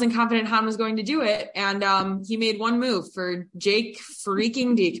 I wasn't confident Han was going to do it. And he made one move for Jake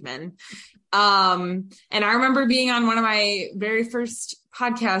freaking Diekman. And I remember being on one of my very first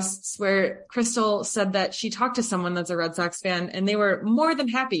podcasts where Crystal said that she talked to someone that's a Red Sox fan and they were more than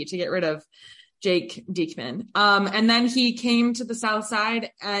happy to get rid of Jake Diekman. And then he came to the South Side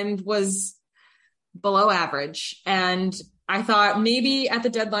and was below average. And I thought maybe at the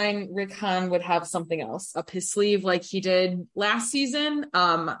deadline, Rick Hahn would have something else up his sleeve like he did last season.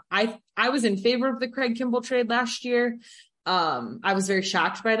 I was in favor of the Craig Kimbrel trade last year. I was very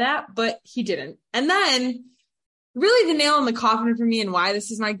shocked by that, but he didn't. And then really the nail in the coffin for me and why this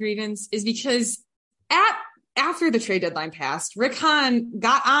is my grievance is because after the trade deadline passed, Rick Hahn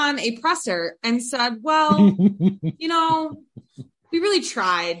got on a presser and said, well, we really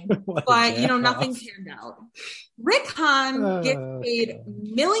tried, but, nothing turned out. Rick Hahn gets paid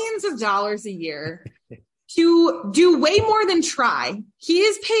millions of dollars a year to do way more than try. He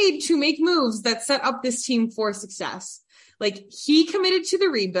is paid to make moves that set up this team for success. Like, he committed to the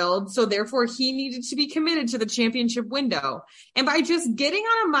rebuild, so therefore he needed to be committed to the championship window. And by just getting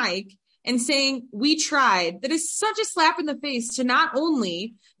on a mic and saying, we tried, that is such a slap in the face to not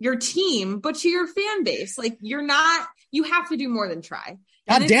only your team, but to your fan base. Like, you have to do more than try.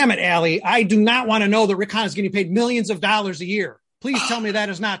 God damn it, Allie. I do not want to know that Rick Hahn is getting paid millions of dollars a year. Please tell me that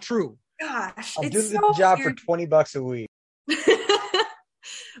is not true. Gosh, I'll do the job for $20 a week.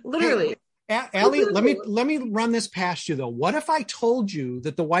 Literally. Hey, Allie, let me run this past you though. What if I told you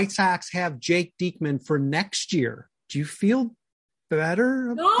that the White Sox have Jake Diekman for next year? Do you feel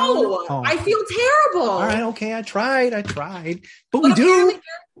better? No, I feel terrible. All right, okay, I tried, but we do.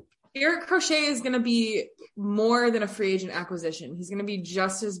 Eric Crochet is going to be more than a free agent acquisition. He's going to be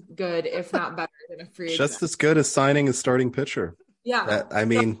just as good, if not better, than a free agent. Just as good as signing a starting pitcher. Yeah.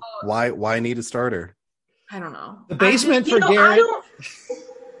 Why need a starter? I don't know. The basement for Garrett.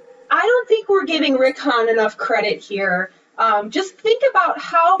 I don't think we're giving Rick Hahn enough credit here. Just think about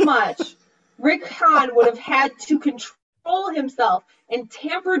how much Rick Hahn would have had to control himself and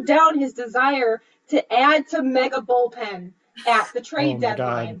tamper down his desire to add to Mega Bullpen at the trade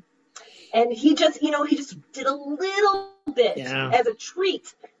deadline. And he just did a little bit as a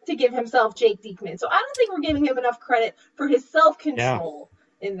treat to give himself Jake Diekman. So I don't think we're giving him enough credit for his self-control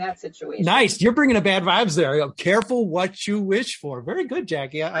in that situation. Nice. You're bringing a bad vibes there. Careful what you wish for. Very good,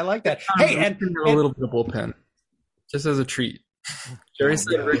 Jackie. I like that. Hey, and a little bit of bullpen, just as a treat. Jerry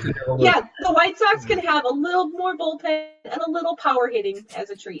said, the White Sox can have a little more bullpen and a little power hitting as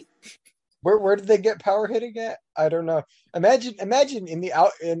a treat. Where did they get power hitting at? I don't know. Imagine in the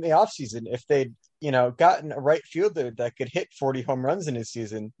offseason if they'd gotten a right fielder that could hit 40 home runs in his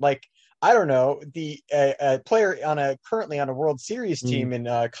season. Like, I don't know, the player currently on a World Series team in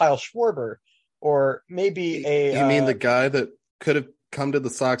Kyle Schwarber, or maybe you mean the guy that could have come to the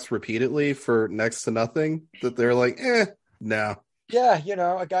Sox repeatedly for next to nothing? That they're like, no. Yeah,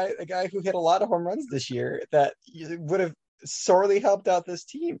 a guy who hit a lot of home runs this year that would have sorely helped out this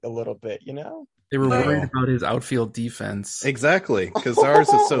team a little bit, They were worried about his outfield defense. Exactly, because ours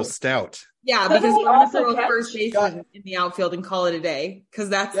is so stout. Yeah, because you want to throw a first baseman in the outfield and call it a day, because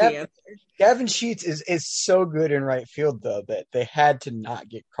that's the answer. Gavin Sheets is so good in right field, though, that they had to not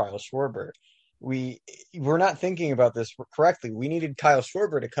get Kyle Schwarber. We're not thinking about this correctly. We needed Kyle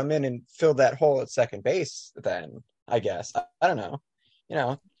Schwarber to come in and fill that hole at second base then, I guess. I don't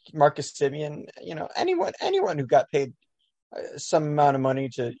know. Marcus Semien, anyone who got paid some amount of money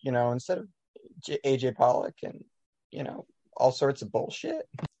to, instead of AJ Pollock and, all sorts of bullshit.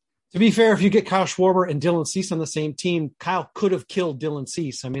 To be fair, if you get Kyle Schwarber and Dylan Cease on the same team, Kyle could have killed Dylan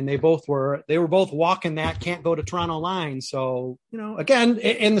Cease. I mean, they were both walking that can't go to Toronto line. So, again,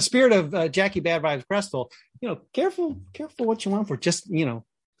 in the spirit of Jackie Bad Vibes Prestel, careful what you want for just, And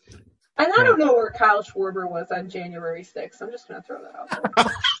I don't know where Kyle Schwarber was on January 6th. I'm just going to throw that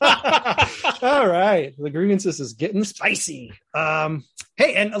out there. All right. The grievances is getting spicy.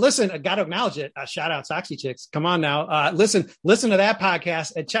 Hey, and listen, I got to acknowledge it. Shout out Soxy Chicks. Come on now. Listen to that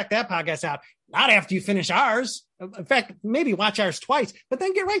podcast and check that podcast out. Not after you finish ours. In fact, maybe watch ours twice, but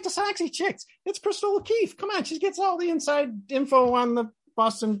then get right to Soxy Chicks. It's Crystal O'Keefe. Come on. She gets all the inside info on the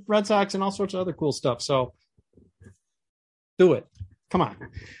Boston Red Sox and all sorts of other cool stuff. So do it. Come on.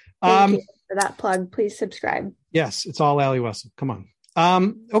 Thank you for that plug. Please subscribe. Yes, it's all Allie Wessel. Come on.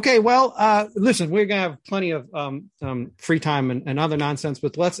 Okay, well, listen, we're going to have plenty of free time and other nonsense,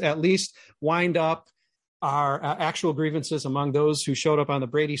 but let's at least wind up our actual grievances among those who showed up on the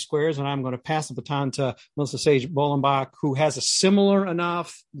Brady Squares, and I'm going to pass the baton to Melissa Sage Bolenbach, who has a similar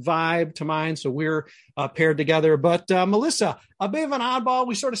enough vibe to mine, so we're paired together. But Melissa, a bit of an oddball.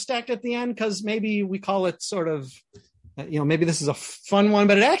 We sort of stacked at the end because maybe we call it sort of maybe this is a fun one,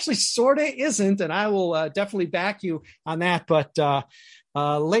 but it actually sort of isn't. And I will definitely back you on that. But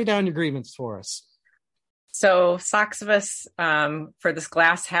lay down your grievance for us. So Soxivus, for this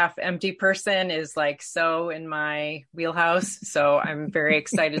glass half empty person, is like so in my wheelhouse. So I'm very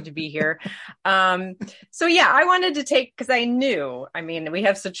excited to be here. So yeah, I wanted to take, because we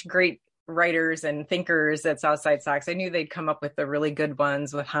have such great writers and thinkers at Southside Sox. I knew they'd come up with the really good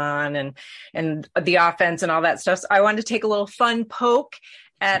ones with Han and the offense and all that stuff. So I wanted to take a little fun poke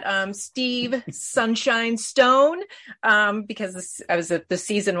at Steve Sunshine Stone, because the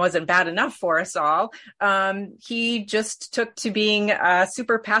season wasn't bad enough for us all. He just took to being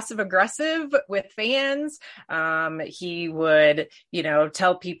super passive aggressive with fans. He would,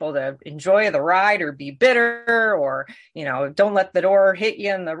 tell people to enjoy the ride or be bitter, or, don't let the door hit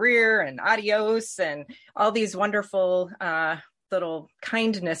you in the rear, and adios, and all these wonderful little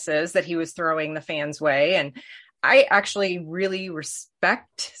kindnesses that he was throwing the fans' way. And I actually really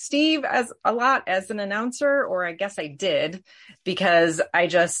respect Steve a lot as an announcer, or I guess I did, because I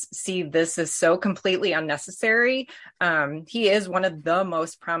just see this as so completely unnecessary. He is one of the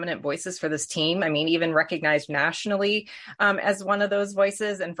most prominent voices for this team. I mean, even recognized nationally as one of those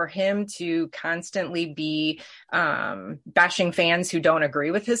voices. And for him to constantly be bashing fans who don't agree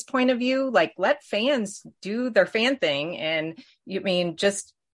with his point of view, like, let fans do their fan thing. And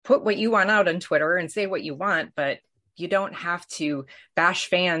just put what you want out on Twitter and say what you want, but you don't have to bash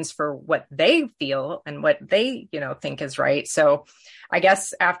fans for what they feel and what they, think is right. So I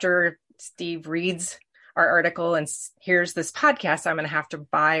guess after Steve reads our article and hears this podcast, I'm going to have to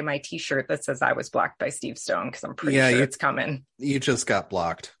buy my t-shirt that says I was blocked by Steve Stone, because I'm pretty sure it's coming. You just got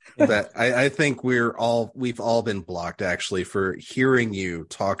blocked. That I think we've all been blocked, actually, for hearing you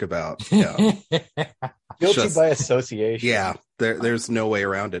talk about guilty by association. Yeah, there's no way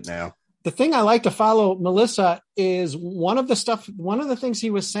around it now. the thing I like to follow, Melissa, is one of the things he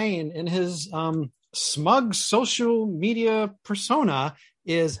was saying in his smug social media persona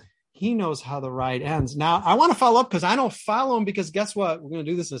is he knows how the ride ends. Now, I want to follow up because I don't follow him because guess what? We're going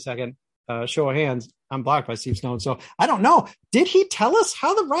to do this in a second. Show of hands. I'm blocked by Steve Stone. So I don't know. Did he tell us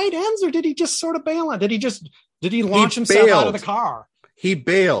how the ride ends or did he just sort of bail on? Did he launch himself out of the car? He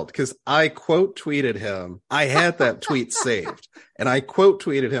bailed because I quote tweeted him. I had that tweet saved and I quote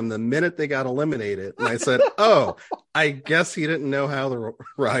tweeted him the minute they got eliminated. And I said, oh, I guess he didn't know how the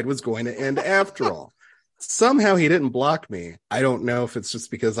ride was going to end after all. Somehow he didn't block me. I don't know if it's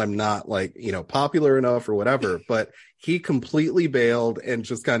just because I'm not popular enough or whatever, but he completely bailed and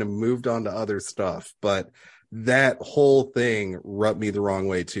just kind of moved on to other stuff. But that whole thing rubbed me the wrong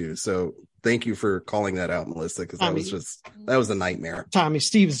way too. So thank you for calling that out, Melissa, because that was a nightmare. Tommy,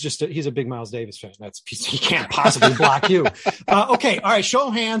 Steve's he's a big Miles Davis fan. He can't possibly block you. Okay. All right. Show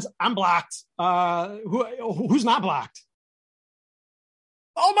of hands. I'm blocked. Who's not blocked?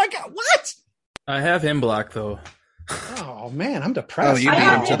 Oh my God. What? I have him blocked though. Oh man, I'm depressed. Oh, you beat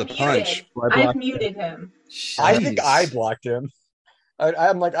him to the punch. I've muted him. I think I blocked him.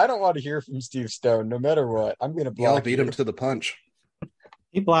 I'm like, I don't want to hear from Steve Stone, no matter what. I'm going to block. Y'all beat him to the punch.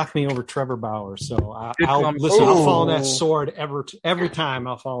 He blocked me over Trevor Bauer, so I'll fall on that sword every time.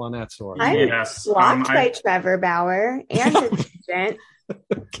 I'll fall on that sword. I'm blocked by Trevor Bauer and his agent.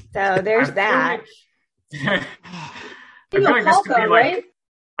 So there's that. I feel like this could be like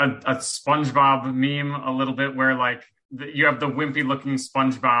a SpongeBob meme a little bit, where like you have the wimpy looking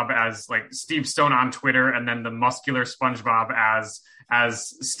SpongeBob as like Steve Stone on Twitter, and then the muscular SpongeBob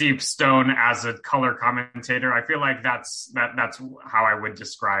as Steve Stone as a color commentator. I feel like that's how I would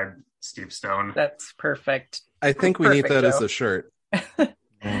describe Steve Stone. That's perfect. I think we need that as a shirt.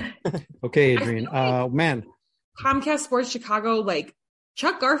 Okay, Adrian. Man, Comcast Sports Chicago, like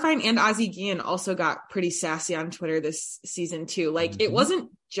Chuck Garfien and Ozzie Guillen also got pretty sassy on Twitter this season too. Like it wasn't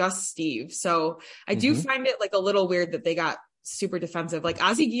just Steve. So I do find it like a little weird that they got super defensive. Like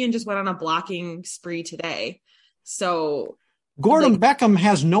Ozzie Guillen just went on a blocking spree today. So Gordon Beckham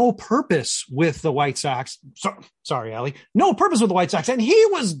has no purpose with the White Sox. Sorry, Allie. No purpose with the White Sox. And he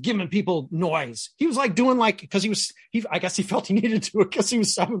was giving people noise. He was like doing because I guess he felt he needed to because he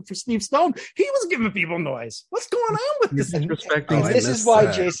was subbing for Steve Stone. He was giving people noise. What's going on with this? This is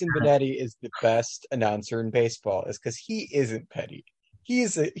why Jason Benetti is the best announcer in baseball, is because he isn't petty.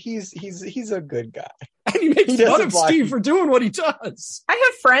 He's a good guy. And he makes fun of Steve for doing what he does. I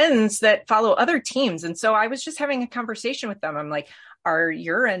have friends that follow other teams. And so I was just having a conversation with them. I'm like, are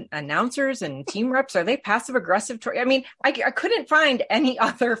your announcers and team reps, are they passive aggressive? I mean, I couldn't find any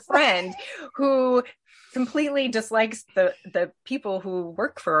other friend who completely dislikes the people who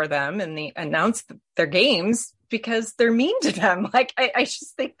work for them and they announce their games because they're mean to them. Like, I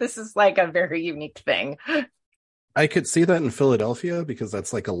just think this is like a very unique thing. I could see that in Philadelphia because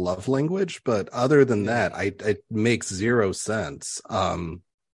that's like a love language, but other than that, it makes zero sense. And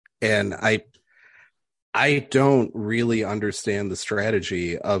I don't really understand the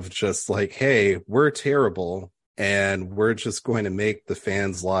strategy of just like, hey, we're terrible and we're just going to make the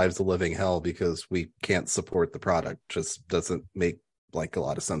fans' lives a living hell because we can't support the product. Just doesn't make like a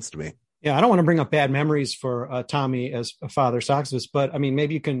lot of sense to me. Yeah, I don't want to bring up bad memories for Tommy as a father Soxvis, but I mean,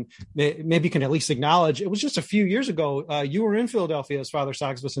 maybe you can at least acknowledge it was just a few years ago. You were in Philadelphia as father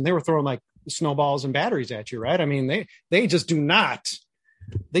Soxvis, and they were throwing like snowballs and batteries at you, right? I mean, they just do not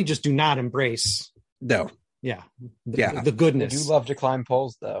embrace. No. Yeah. The goodness. They do love to climb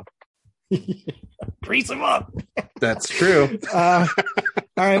poles, though. Grease them up. That's true.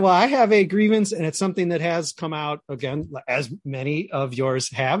 All right. Well, I have a grievance, and it's something that has come out again, as many of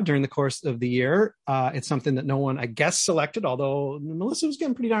yours have during the course of the year. It's something that no one, I guess, selected, although Melissa was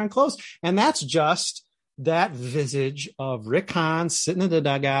getting pretty darn close. And that's just that visage of Rick Hahn sitting in the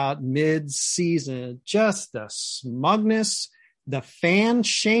dugout mid-season, just the smugness, the fan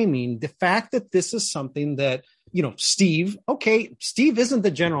shaming, the fact that this is something that, Steve isn't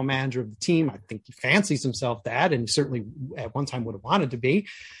the general manager of the team. I think he fancies himself that, and certainly at one time would have wanted to be.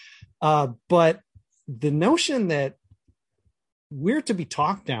 But the notion that we're to be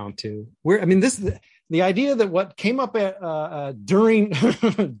talked down to, the idea that what came up during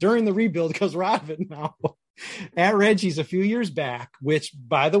the rebuild, because we're out of it now, at Reggie's a few years back, which,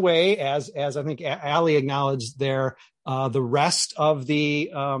 by the way, as I think Allie acknowledged there, the rest of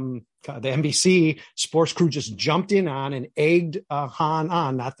the NBC sports crew just jumped in on and egged Hahn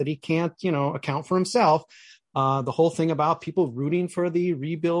on. Not that he can't, account for himself, the whole thing about people rooting for the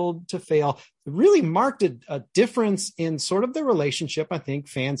rebuild to fail really marked a difference in sort of the relationship I think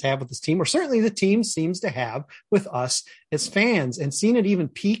fans have with this team, or certainly the team seems to have with us as fans, and seen it even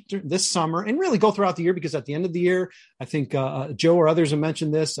peak this summer and really go throughout the year, because at the end of the year, I think Joe or others have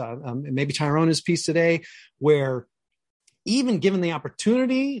mentioned this, maybe Tyrone his piece today, where even given the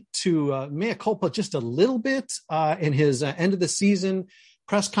opportunity to mea culpa just a little bit in his end of the season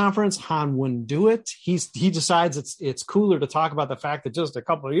press conference, Hahn wouldn't do it. He decides it's cooler to talk about the fact that just a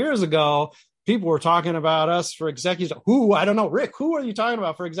couple of years ago, people were talking about us for executives. Who? I don't know. Rick, who are you talking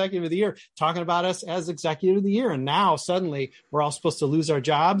about for executive of the year? Talking about us as executive of the year. And now suddenly we're all supposed to lose our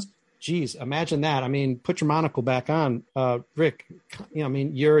jobs. Geez, imagine that. I mean, put your monocle back on, Rick. I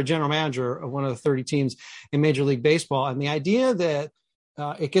mean, you're a general manager of one of the 30 teams in Major League Baseball. And the idea that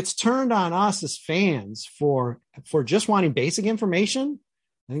it gets turned on us as fans for just wanting basic information.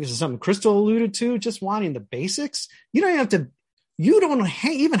 I think this is something Crystal alluded to, just wanting the basics. You don't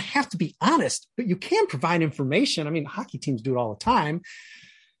even have to be honest, but you can provide information. I mean, hockey teams do it all the time.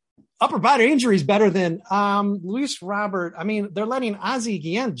 Upper body injury is better than Luis Robert. I mean, they're letting Ozzie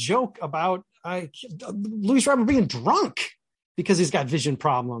Guillen joke about Luis Robert being drunk because he's got vision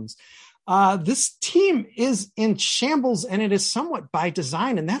problems. This team is in shambles, and it is somewhat by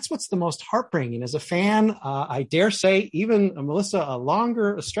design. And that's what's the most heartbreaking. As a fan, I dare say, even Melissa,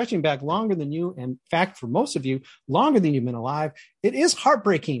 stretching back longer than you, in fact, for most of you, longer than you've been alive, it is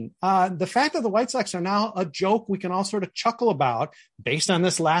heartbreaking. The fact that the White Sox are now a joke we can all sort of chuckle about based on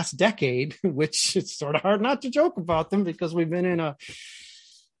this last decade, which it's sort of hard not to joke about them because we've been in a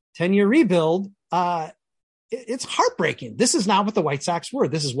 10-year rebuild. It's heartbreaking. This is not what the White Sox were.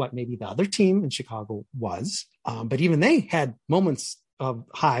 This is what maybe the other team in Chicago was. But even they had moments of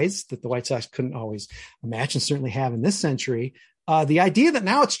highs that the White Sox couldn't always match, and certainly have in this century. The idea that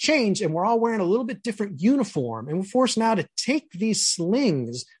now it's changed and we're all wearing a little bit different uniform and we're forced now to take these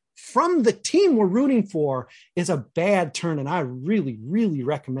slings from the team we're rooting for is a bad turn. And I really, really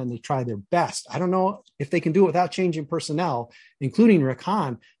recommend they try their best. I don't know if they can do it without changing personnel, including Rick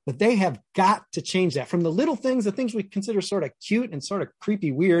Hahn, but they have got to change that from the little things, the things we consider sort of cute and sort of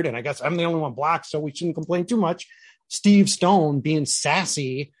creepy weird. And I guess I'm the only one blocked, so we shouldn't complain too much. Steve Stone being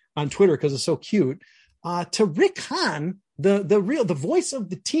sassy on Twitter because it's so cute, to Rick Hahn, the voice of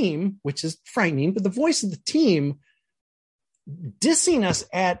the team, which is frightening, but the voice of the team dissing us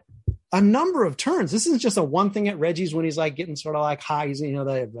at a number of turns. This isn't just a one thing at Reggie's when he's like getting sort of like high,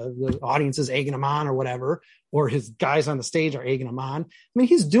 the audience is egging him on or whatever, or his guys on the stage are egging him on. I mean,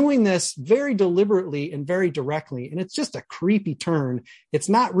 he's doing this very deliberately and very directly, and it's just a creepy turn. It's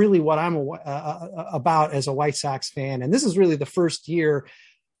not really what I'm about as a White Sox fan. And this is really the first year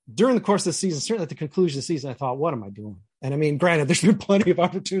during the course of the season, certainly at the conclusion of the season, I thought, what am I doing? And I mean, granted, there's been plenty of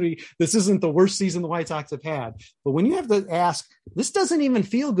opportunity. This isn't the worst season the White Sox have had. But when you have to ask, this doesn't even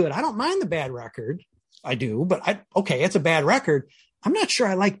feel good. I don't mind the bad record. I do, but okay, it's a bad record. I'm not sure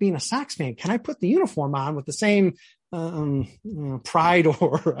I like being a Sox fan. Can I put the uniform on with the same pride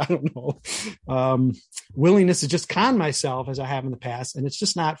or, I don't know, willingness to just con myself as I have in the past? And it's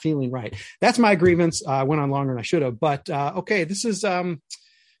just not feeling right. That's my grievance. I went on longer than I should have. But okay, this is...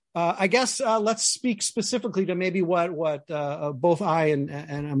 I guess let's speak specifically to maybe what both I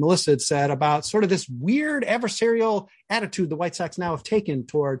and Melissa had said about sort of this weird adversarial attitude the White Sox now have taken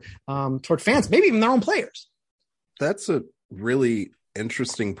toward fans, maybe even their own players. That's a really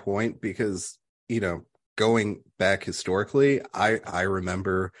interesting point because, going back historically, I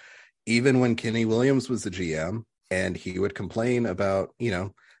remember even when Kenny Williams was the GM and he would complain about,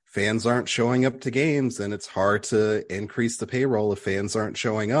 fans aren't showing up to games and it's hard to increase the payroll if fans aren't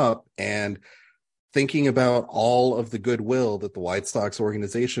showing up. And thinking about all of the goodwill that the White Sox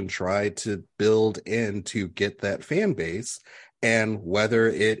organization tried to build in to get that fan base, and whether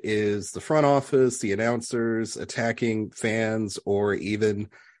it is the front office, the announcers attacking fans, or even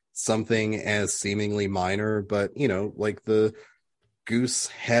something as seemingly minor, but, like the goose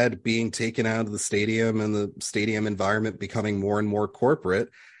head being taken out of the stadium and the stadium environment becoming more and more corporate.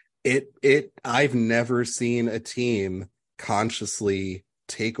 I've never seen a team consciously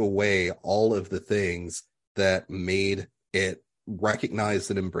take away all of the things that made it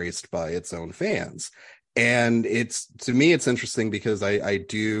recognized and embraced by its own fans. And to me, it's interesting because I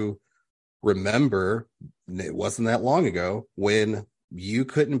do remember it wasn't that long ago when you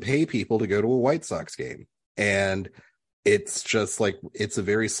couldn't pay people to go to a White Sox game. And it's just like, it's a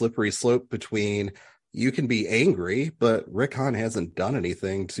very slippery slope between you can be angry, but Rick Hahn hasn't done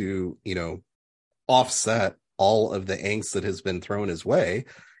anything to, offset all of the angst that has been thrown his way.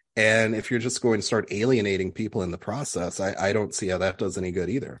 And if you're just going to start alienating people in the process, I don't see how that does any good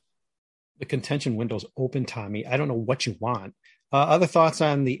either. The contention window's open, Tommy. I don't know what you want. Other thoughts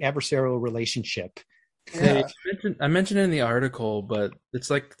on the adversarial relationship? Yeah, I mentioned it in the article, but it's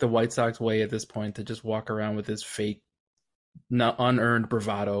like the White Sox way at this point to just walk around with this fake, not unearned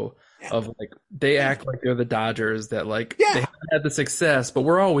bravado of like they act like they're the Dodgers that like they haven't had the success, but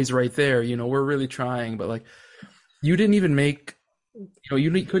we're always right there. We're really trying, but like you didn't even make. You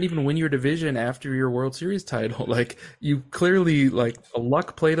couldn't even win your division after your World Series title. Like you clearly, like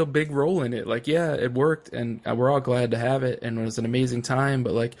luck played a big role in it. Like, yeah, it worked and we're all glad to have it. And it was an amazing time,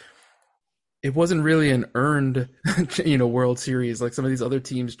 but like, it wasn't really an earned, World Series. Like some of these other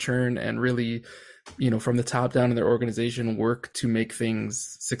teams churn and really, from the top down in their organization work to make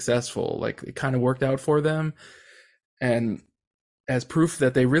things successful. Like it kind of worked out for them. And as proof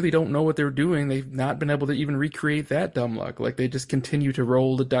that they really don't know what they're doing, they've not been able to even recreate that dumb luck. Like they just continue to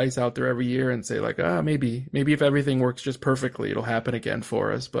roll the dice out there every year and say like, maybe if everything works just perfectly, it'll happen again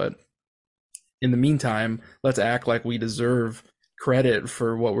for us. But in the meantime, let's act like we deserve credit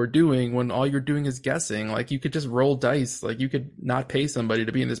for what we're doing when all you're doing is guessing. Like you could just roll dice. Like you could not pay somebody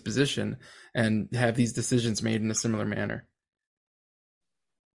to be in this position and have these decisions made in a similar manner.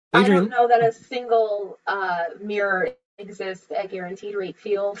 I don't know that a single mirror exists at Guaranteed Rate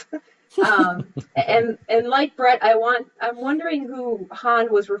Field. And like Brett, I'm wondering who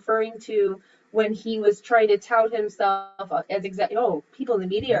Hahn was referring to when he was trying to tout himself as people in the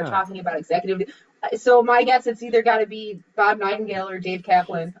media are talking about executive. So my guess it's either got to be Bob Nightingale or Dave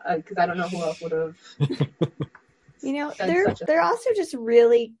Kaplan, because I don't know who else would have. They're also just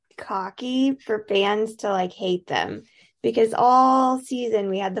really cocky for fans to like hate them, because all season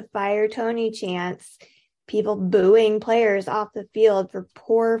we had the Fire Tony chants, people booing players off the field for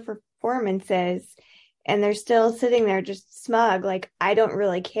poor performances, and they're still sitting there just smug, like, I don't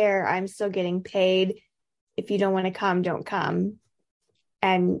really care. I'm still getting paid. If you don't want to come, don't come.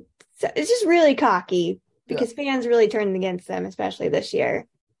 And so it's just really cocky because fans really turned against them, especially this year.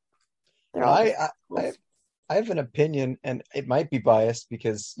 I have an opinion, and it might be biased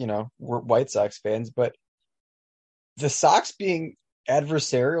because, we're White Sox fans, but the Sox being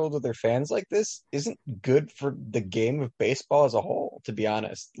adversarial to their fans like this isn't good for the game of baseball as a whole, to be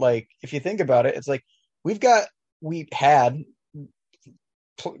honest. Like if you think about it, it's like I'm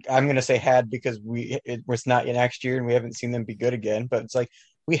going to say had because it was not next year and we haven't seen them be good again, but it's like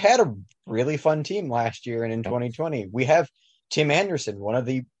we had a really fun team last year, and in 2020 we have Tim Anderson, one of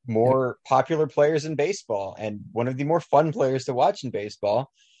the more popular players in baseball and one of the more fun players to watch in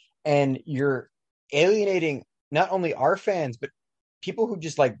baseball, and you're alienating not only our fans but people who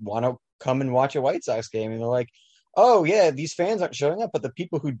just like want to come and watch a White Sox game, and they're like, oh yeah, these fans aren't showing up, but the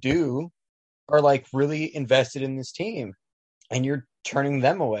people who do are like really invested in this team, and you're turning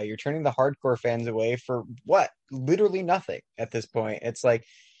them away. You're turning the hardcore fans away for what? Literally nothing at this point. It's like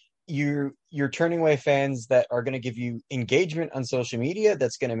you're turning away fans that are going to give you engagement on social media,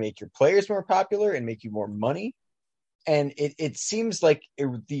 that's going to make your players more popular and make you more money. And it seems like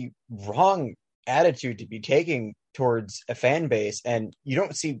the wrong attitude to be taking towards a fan base, and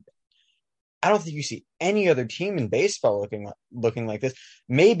I don't think you see any other team in baseball looking like this.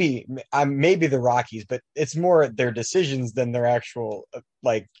 Maybe the Rockies, but it's more their decisions than their actual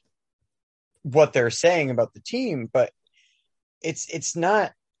like what they're saying about the team. But it's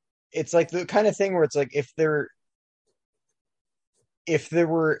not. It's like the kind of thing where it's like if there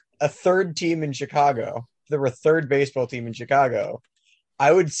were a third team in Chicago, if there were a third baseball team in Chicago,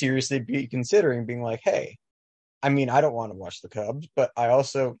 I would seriously be considering being like, hey, I mean, I don't want to watch the Cubs, but I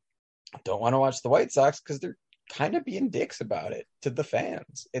also don't want to watch the White Sox because they're kind of being dicks about it to the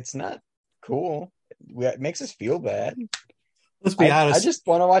fans. It's not cool. It makes us feel bad. Let's be honest. I just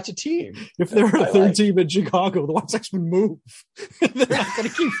want to watch a team. If there were a third team in Chicago, the White Sox would move. They're not going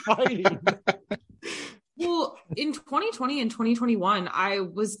to keep fighting. Well, in 2020 and 2021, I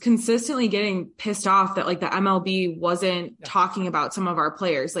was consistently getting pissed off that like the MLB wasn't talking about some of our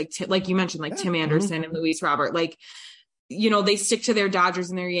players, like you mentioned, like Tim Anderson and Luis Robert. Like, they stick to their Dodgers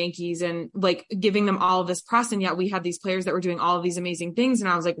and their Yankees and like giving them all of this press. And yet we had these players that were doing all of these amazing things. And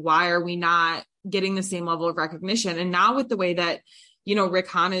I was like, why are we not getting the same level of recognition? And now with the way that, Rick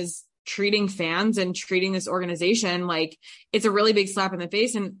Hahn is treating fans and treating this organization, like it's a really big slap in the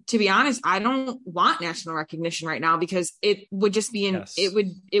face. And to be honest, I don't want national recognition right now because it would just be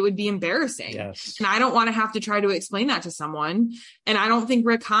it would be embarrassing. Yes. And I don't want to have to try to explain that to someone. And I don't think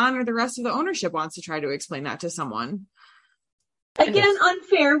Rick Hahn or the rest of the ownership wants to try to explain that to someone. Again,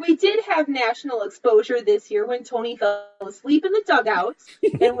 unfair. We did have national exposure this year when Tony fell asleep in the dugouts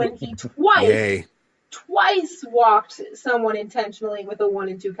and when he twice walked someone intentionally with a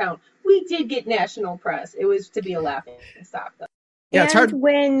 1-2 count. We did get national press. It was to be a laughing stock, though. Yeah, it's hard.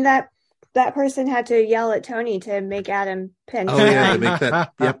 When that that person had to yell at Tony to make Adam pin. Oh yeah, to make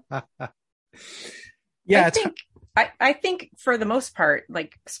that. Yep. Yeah, I think for the most part,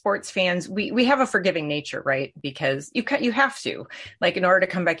 like sports fans, we have a forgiving nature, right? Because you have to, like, in order to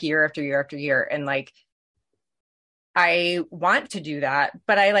come back year after year after year, and like I want to do that,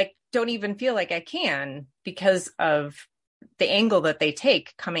 but I like don't even feel like I can because of the angle that they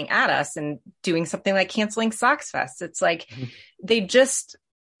take coming at us and doing something like canceling Sox Fest. It's like they just.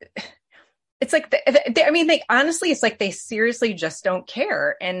 It's like, they honestly, it's like they seriously just don't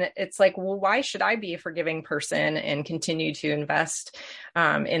care. And it's like, well, why should I be a forgiving person and continue to invest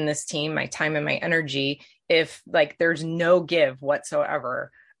in this team, my time and my energy, if like there's no give whatsoever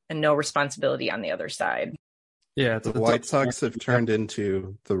and no responsibility on the other side? Yeah. The White Sox have turned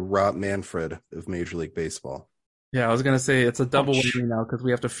into the Rob Manfred of Major League Baseball. Yeah, I was going to say it's a double whammy now because we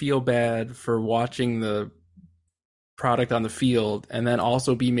have to feel bad for watching the product on the field and then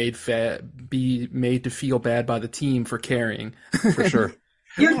also be made to feel bad by the team for caring. For sure.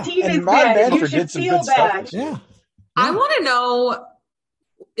 Your team is bad. You should feel bad. Yeah. I want to know,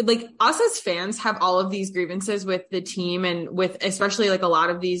 like, us as fans have all of these grievances with the team, and with especially like a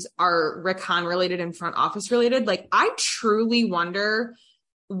lot of these are Rick Hahn related and front office related. Like, I truly wonder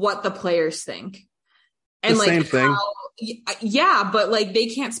what the players think. And the same thing. Yeah, but like they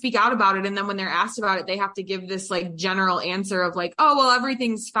can't speak out about it, and then when they're asked about it, they have to give this like general answer of like, "Oh, well,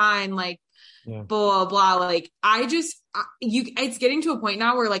 everything's fine." Like, blah blah blah. Like, it's getting to a point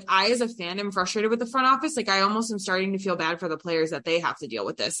now where like I, as a fan, am frustrated with the front office. Like, I almost am starting to feel bad for the players that they have to deal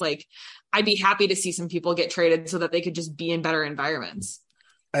with this. Like, I'd be happy to see some people get traded so that they could just be in better environments.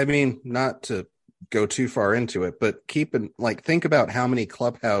 I mean, not to go too far into it, but think about how many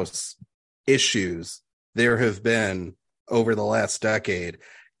clubhouse issues there have been over the last decade,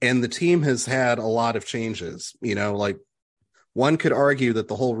 and the team has had a lot of changes. You know, like one could argue that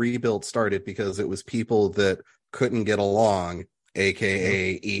the whole rebuild started because it was people that couldn't get along,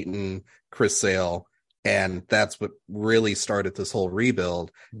 aka Eaton, Chris Sale, and that's what really started this whole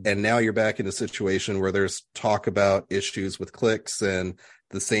rebuild. And now you're back in a situation where there's talk about issues with clicks and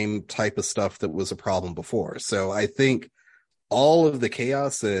the same type of stuff that was a problem before. So I think all of the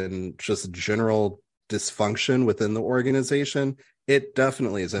chaos and just general dysfunction within the organization, it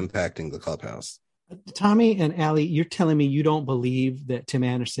definitely is impacting the clubhouse. Tommy and Allie, you're telling me you don't believe that Tim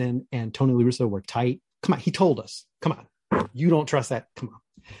Anderson and Tony La Russa were tight? Come on, he told us. Come on, you don't trust that? Come on.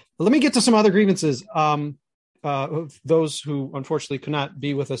 But let me get to some other grievances. Those who unfortunately could not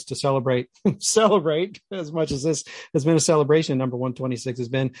be with us to celebrate as much as this has been a celebration. Number 126 has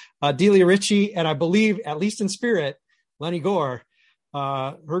been Delia Ritchie, and I believe, at least in spirit, Lenny Gore.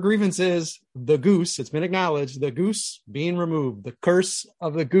 Her grievance is the goose. It's been acknowledged. The goose being removed. The curse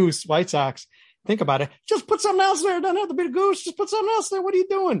of the goose. White Sox. Think about it. Just put something else there. It doesn't have to be the goose. Just put something else there. What are you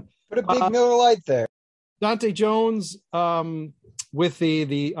doing? Put a big Miller Lite there. Dante Jones, with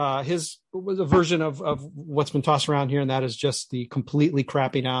his was a version of what's been tossed around here, and that is just the completely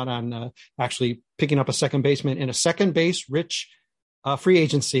crapping out on actually picking up a second baseman in a second base rich free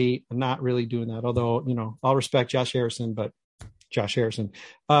agency, and not really doing that. Although, you know, I'll respect Josh Harrison, but Josh Harrison.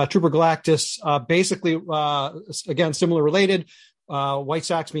 Trooper Galactus, basically, again, similar related. White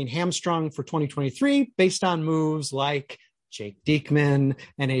Sox being hamstrung for 2023 based on moves like Jake Diekman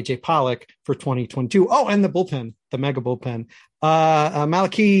and AJ Pollock for 2022. Oh, and the bullpen, the mega bullpen.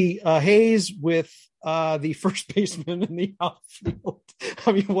 Malachi Hayes with the first baseman in the outfield.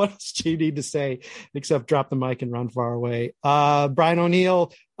 I mean, what else do you need to say except drop the mic and run far away? Brian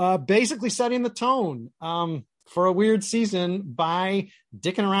O'Neill basically setting the tone for a weird season by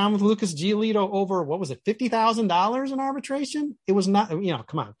dicking around with Lucas Giolito over, what was it, $50,000 in arbitration? It was not, you know,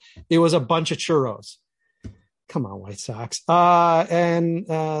 come on. It was a bunch of churros. Come on, White Sox. And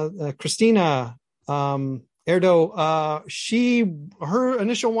Christina Erdo, her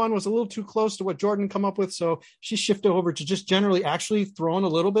initial one was a little too close to what Jordan come up with, so she shifted over to just generally actually throwing a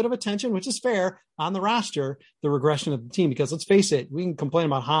little bit of attention, which is fair, on the roster, the regression of the team. Because let's face it, we can complain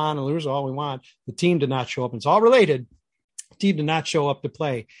about Hahn and lose all we want. The team did not show up. It's all related. The team did not show up to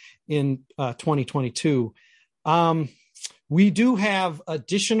play in 2022. We do have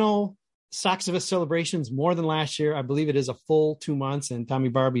additional Soxivus celebrations more than last year. I believe it is a full 2 months, and Tommy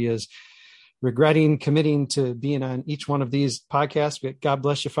Barbie is regretting committing to being on each one of these podcasts. But God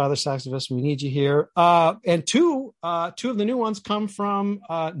bless you, Father Soxivus. We need you here. And two of the new ones come from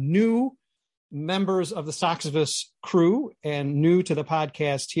new members of the Soxivus crew and new to the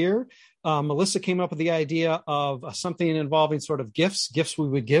podcast here. Melissa came up with the idea of something involving sort of gifts we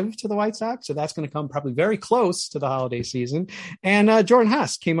would give to the White Sox. So that's going to come probably very close to the holiday season. And Jordan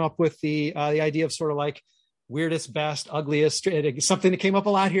Haas came up with the idea of sort of like weirdest, best, ugliest, something that came up a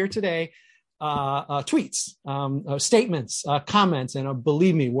lot here today, tweets, statements, comments. And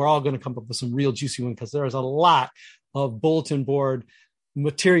believe me, we're all going to come up with some real juicy ones because there's a lot of bulletin board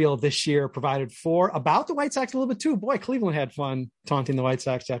material this year provided for about the White Sox a little bit too. Boy, Cleveland had fun taunting the White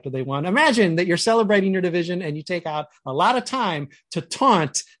Sox after they won. Imagine that you're celebrating your division and you take out a lot of time to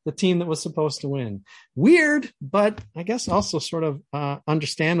taunt the team that was supposed to win. Weird, but I guess also sort of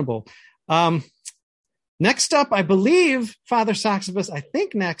understandable. Next up, I believe, Father Soxibus, I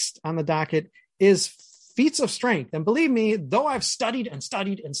think next on the docket is feats of strength. And believe me, though I've studied and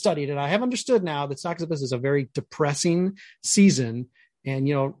studied and studied, and I have understood now that Soxibus is a very depressing season. And,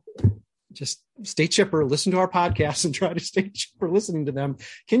 just stay chipper, listen to our podcasts and try to stay chipper listening to them.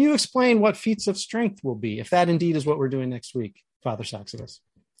 Can you explain what feats of strength will be, if that indeed is what we're doing next week, Father Soxibus?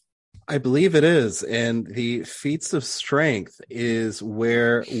 I believe it is. And the feats of strength is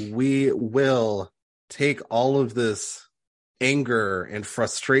where we will take all of this anger and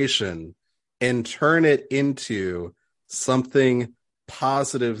frustration and turn it into something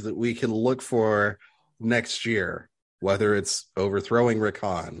positive that we can look for next year. Whether it's overthrowing Rick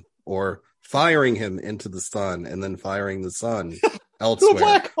Hahn or firing him into the sun and then firing the sun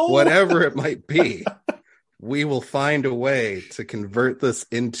elsewhere, whatever it might be, we will find a way to convert this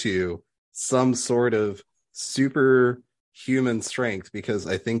into some sort of superhuman strength, because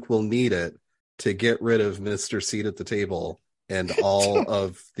I think we'll need it to get rid of Mr. Seat at the Table and all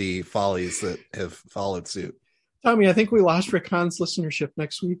of the follies that have followed suit. Tommy, I think we lost Rick Hahn's listenership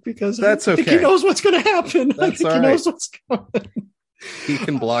next week because that's I think he knows what's going to happen. That's I think he knows what's coming. He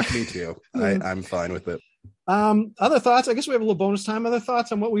can block me too. I'm fine with it. Other thoughts? I guess we have a little bonus time. Other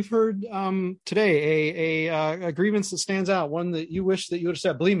thoughts on what we've heard today? A grievance that stands out. One that you wish that you would have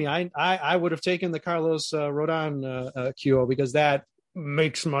said. Believe me, I would have taken the Carlos Rodon QO because that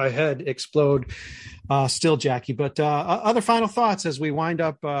makes my head explode. Still, Jackie. But other final thoughts as we wind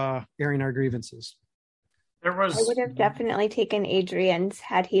up airing our grievances. I would have definitely taken Adrian's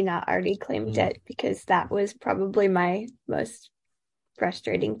had he not already claimed it, because that was probably my most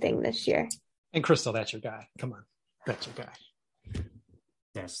frustrating thing this year. And Crystal, that's your guy. Come on. That's your guy.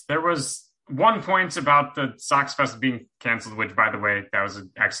 Yes, there was one point about the Sox Fest being canceled, which, by the way, that was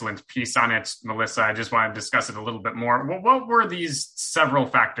an excellent piece on it, Melissa. I just want to discuss it a little bit more. What were these several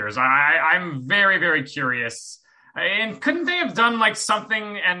factors? I'm very, very curious. And couldn't they have done like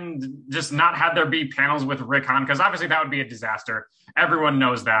something and just not had there be panels with Rick Hahn? Because obviously that would be a disaster. Everyone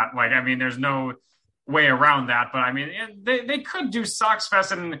knows that. There's no way around that. But I mean, they could do Sox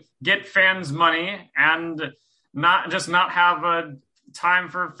Fest and get fans money and not have a time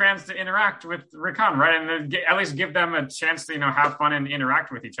for fans to interact with Rick Hahn, right? And at least give them a chance to have fun and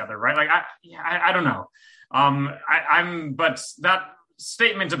interact with each other, right? I don't know. But that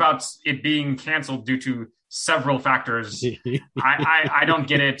statement about it being canceled due to several factors, I don't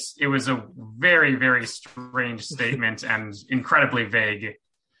get it. It was a very, very strange statement and incredibly vague.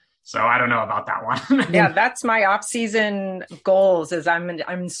 So I don't know about that one. Yeah, that's my off-season goals. Is I'm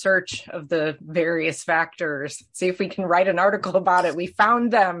in search of the various factors. See if we can write an article about it. We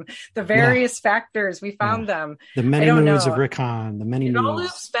found them. The various factors. We found them. The many moods of Rick Hahn. The many. It all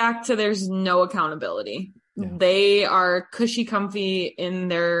loops back to there's no accountability. Yeah. They are cushy, comfy in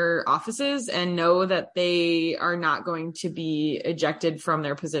their offices and know that they are not going to be ejected from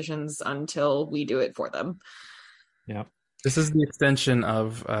their positions until we do it for them. Yeah. This is the extension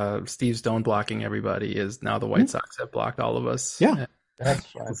of Steve Stone blocking everybody. Is now the White Sox have blocked all of us. Yeah, that's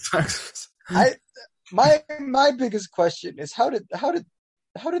fine. My biggest question is how did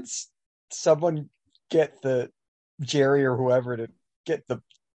someone get the Jerry or whoever to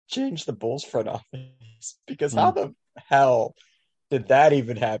change the Bulls front office? Because how the hell did that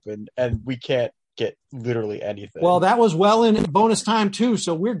even happen? And we can't get literally anything. Well, that was well in bonus time too,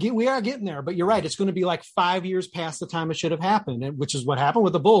 so we are getting there. But you're right; it's going to be like 5 years past the time it should have happened, which is what happened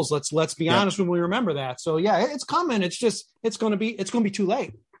with the Bulls. Let's be honest when we remember that. So yeah, it's coming. It's just it's going to be too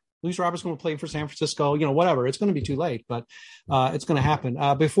late. Luis Robert's going to play for San Francisco. Whatever. It's going to be too late, but it's going to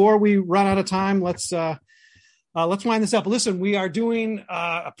happen. Before we run out of time, let's wind this up. Listen, we are doing,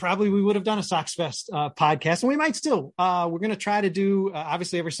 probably we would have done a Sox Fest podcast, and we might still. We're going to try to do,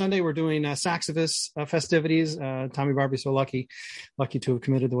 obviously every Sunday we're doing Soxivus festivities. Tommy Barbie's so lucky to have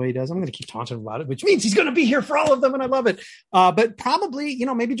committed the way he does. I'm going to keep taunting him about it, which means he's going to be here for all of them, and I love it. But probably,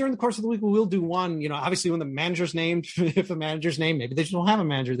 maybe during the course of the week, we will do one, obviously when the manager's named, if a manager's named, maybe they just don't have a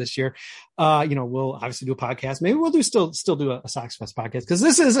manager this year. We'll obviously do a podcast. Maybe we'll still do a Sox Fest podcast, because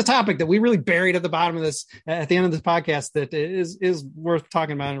this is a topic that we really buried at the bottom of this, at the end end of this podcast that is worth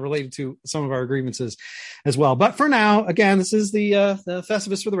talking about and related to some of our grievances as well. But for now, again, this is the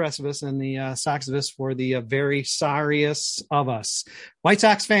Festivus for the rest of us and the Soxivus for the very sorriest of us. White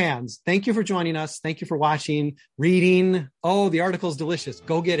Sox fans, thank you for joining us. Thank you for watching, reading. Oh, the article is delicious.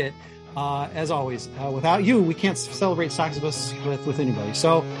 Go get it. As always, without you, we can't celebrate Soxivus with anybody.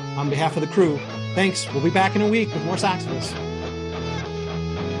 So on behalf of the crew, thanks. We'll be back in a week with more Soxivus.